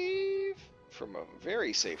 I believe, from a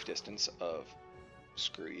very safe distance of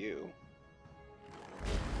screw you.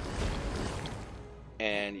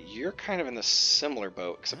 And you're kind of in the similar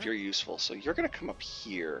boat, except you're useful. So you're going to come up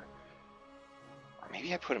here. Or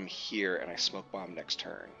maybe I put him here and I smoke bomb next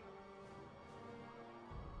turn.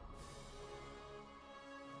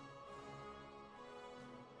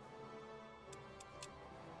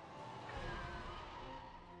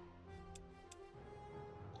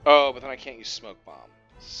 Oh, but then I can't use smoke bomb.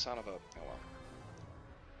 Son of a... Oh, well.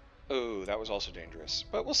 Oh, that was also dangerous.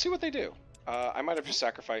 But we'll see what they do. I might have just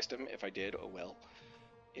sacrificed him. If I did, oh well.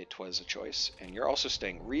 It was a choice. And you're also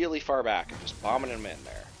staying really far back and just bombing him in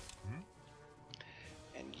there.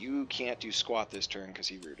 And you can't do squat this turn because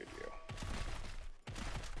he rooted you.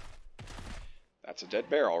 That's a dead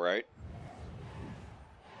barrel, right?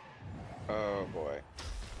 Oh boy.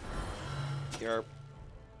 Yarp.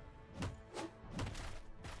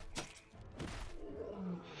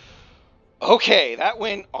 Okay, that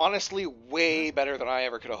went honestly way better than I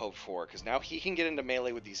ever could have hoped for, because now he can get into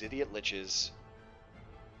melee with these idiot liches.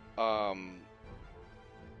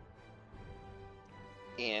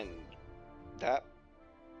 And that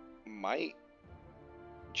might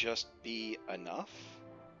just be enough.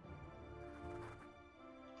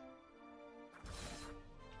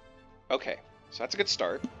 Okay, so that's a good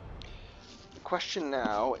start. The question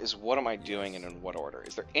now is, what am I doing and in what order?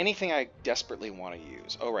 Is there anything I desperately want to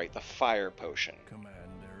use? Oh, right, the fire potion.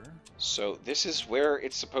 Commander. So this is where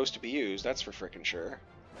it's supposed to be used, that's for frickin' sure.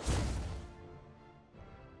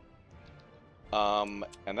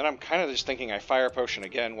 And then I'm kind of just thinking I fire potion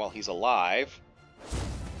again while he's alive.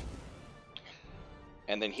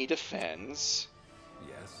 And then he defends.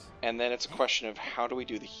 Yes. And then it's a question of how do we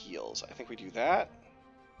do the heals? I think we do that.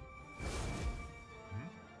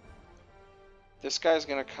 This guy's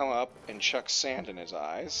gonna come up and chuck sand in his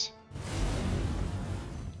eyes.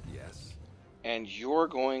 Yes. And you're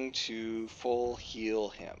going to full heal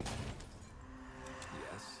him.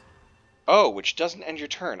 Yes. Oh, which doesn't end your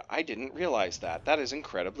turn. I didn't realize that. That is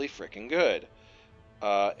incredibly freaking good.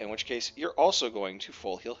 In which case, you're also going to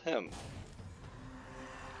full heal him.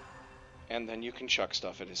 And then you can chuck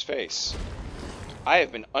stuff at his face. I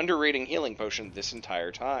have been underrating healing potion this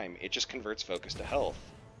entire time. It just converts focus to health.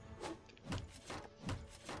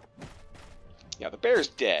 Yeah, the bear's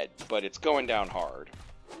dead, but it's going down hard.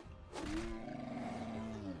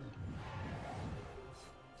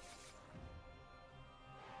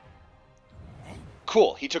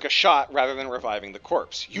 Cool, he took a shot rather than reviving the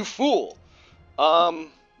corpse. You fool! How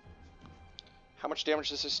much damage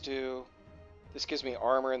does this do? This gives me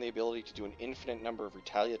armor and the ability to do an infinite number of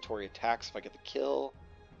retaliatory attacks if I get the kill.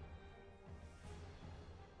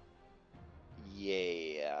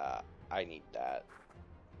 Yeah, I need that.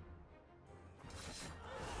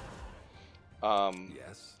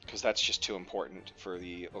 Yes. Because that's just too important for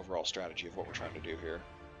the overall strategy of what we're trying to do here.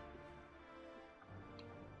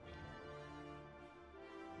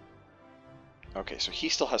 Okay, so he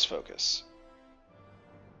still has focus.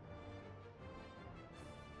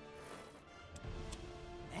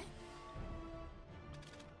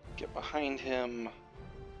 Get behind him.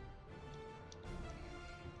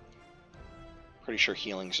 Pretty sure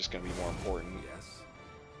healing's just going to be more important. Yes.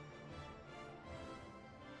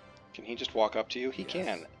 Can he just walk up to you? He Yes.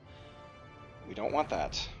 can. We don't want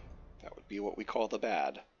that. That would be what we call the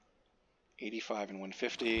bad. 85 and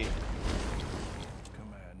 150.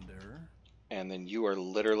 Commander. And then you are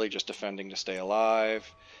literally just defending to stay alive,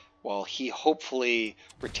 while he hopefully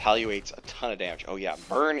retaliates a ton of damage. Oh yeah,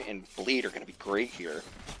 burn and bleed are going to be great here.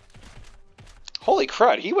 Holy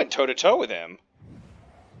crud, he went toe-to-toe with him.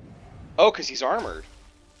 Oh, because he's armored.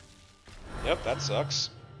 Yep, that sucks.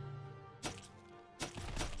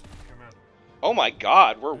 Oh my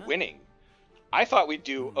god, we're winning. I thought we'd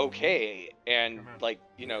do okay and, like,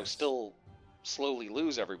 you know, still slowly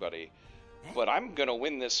lose everybody. But I'm gonna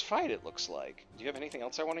win this fight, it looks like. Do you have anything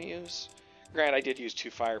else I want to use? Granted, I did use 2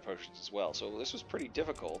 fire potions as well, so this was pretty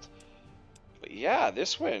difficult. But yeah,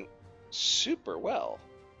 this went super well.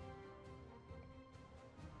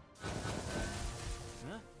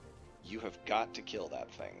 You have got to kill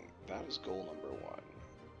that thing. That is goal number 1.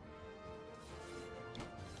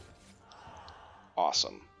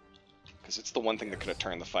 Awesome. Because it's the one thing that could have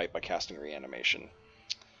turned the fight by casting reanimation.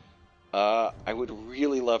 I would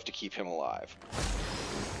really love to keep him alive.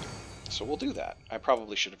 So we'll do that. I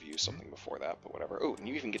probably should have used something before that, but whatever. Oh, and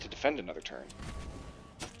you even get to defend another turn.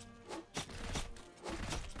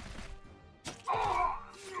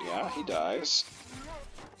 Yeah, he dies.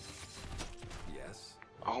 Yes.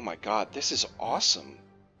 Oh my god, this is awesome.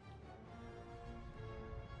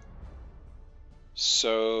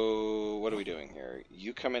 So, what are we doing here?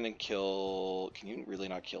 You come in and kill... Can you really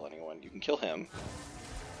not kill anyone? You can kill him.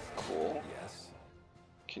 Cool. Yes.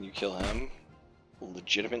 Can you kill him?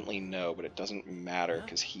 legitimately know, but it doesn't matter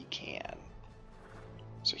because he can.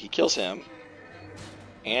 So he kills him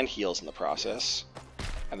and heals in the process,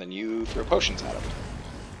 and then you throw potions at him.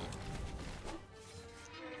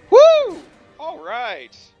 Woo!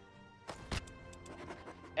 Alright!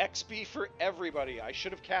 XP for everybody. I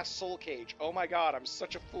should have cast Soul Cage. Oh my god, I'm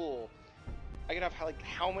such a fool. I can have, like,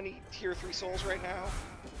 how many tier 3 souls right now?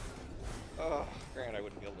 Granted, I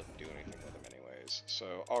wouldn't be able to do anything with them anyways.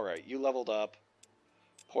 So, alright, you leveled up.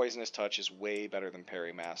 Poisonous Touch is way better than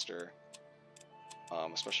Parry Master.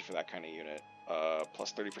 Especially for that kind of unit.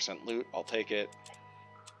 Plus 30% loot, I'll take it.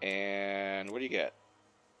 And what do you get?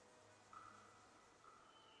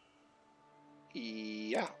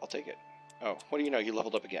 Yeah, I'll take it. Oh, what do you know? You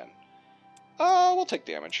leveled up again. We'll take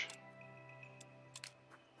damage.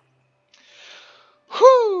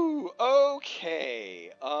 Whew!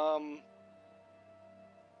 Okay.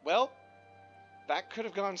 Well, that could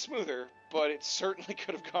have gone smoother, but it certainly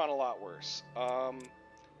could have gone a lot worse.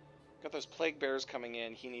 Got those Plague Bears coming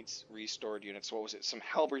in. He needs restored units. What was it? Some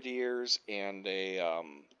Halberdiers and a,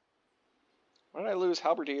 what did I lose?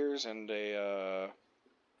 Halberdiers and oh,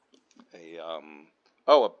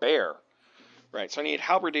 a bear. Right, so I need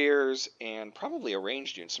Halberdiers and probably a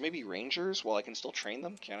ranged unit. So maybe Rangers, while I can still train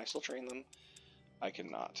them. Can I still train them? I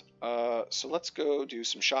cannot. So let's go do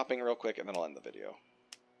some shopping real quick, and then I'll end the video.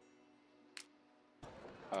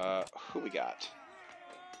 Who we got?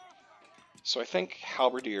 So I think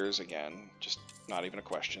Halberdiers, again, just not even a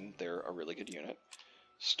question. They're a really good unit.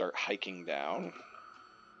 Start hiking down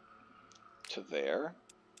to there.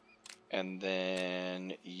 And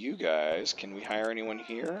then you guys, can we hire anyone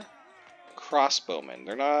here? Crossbowmen.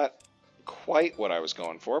 They're not quite what I was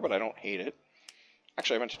going for, but I don't hate it.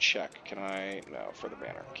 Actually, I meant to check. Can I? No, for the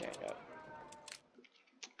banner. Can't yet.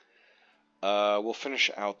 We'll finish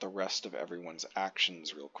out the rest of everyone's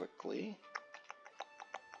actions real quickly.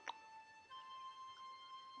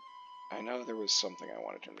 I know there was something I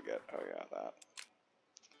wanted him to get. Oh yeah, that.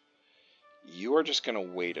 You are just going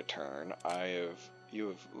to wait a turn. You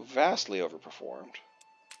have vastly overperformed.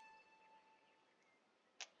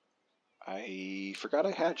 I forgot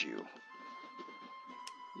I had you.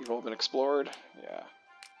 You've all been explored? Yeah.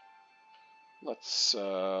 Let's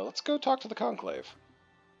go talk to the Conclave.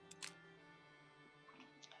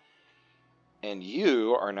 And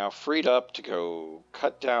you are now freed up to go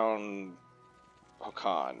cut down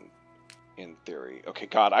Hokan, in theory. Okay,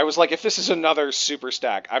 God, I was like, if this is another super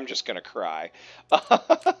stack, I'm just gonna cry.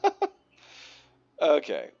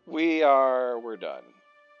 Okay, we're done.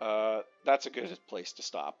 That's a good place to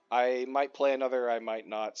stop. I might play another, I might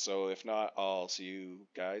not, so if not, I'll see you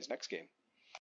guys next game.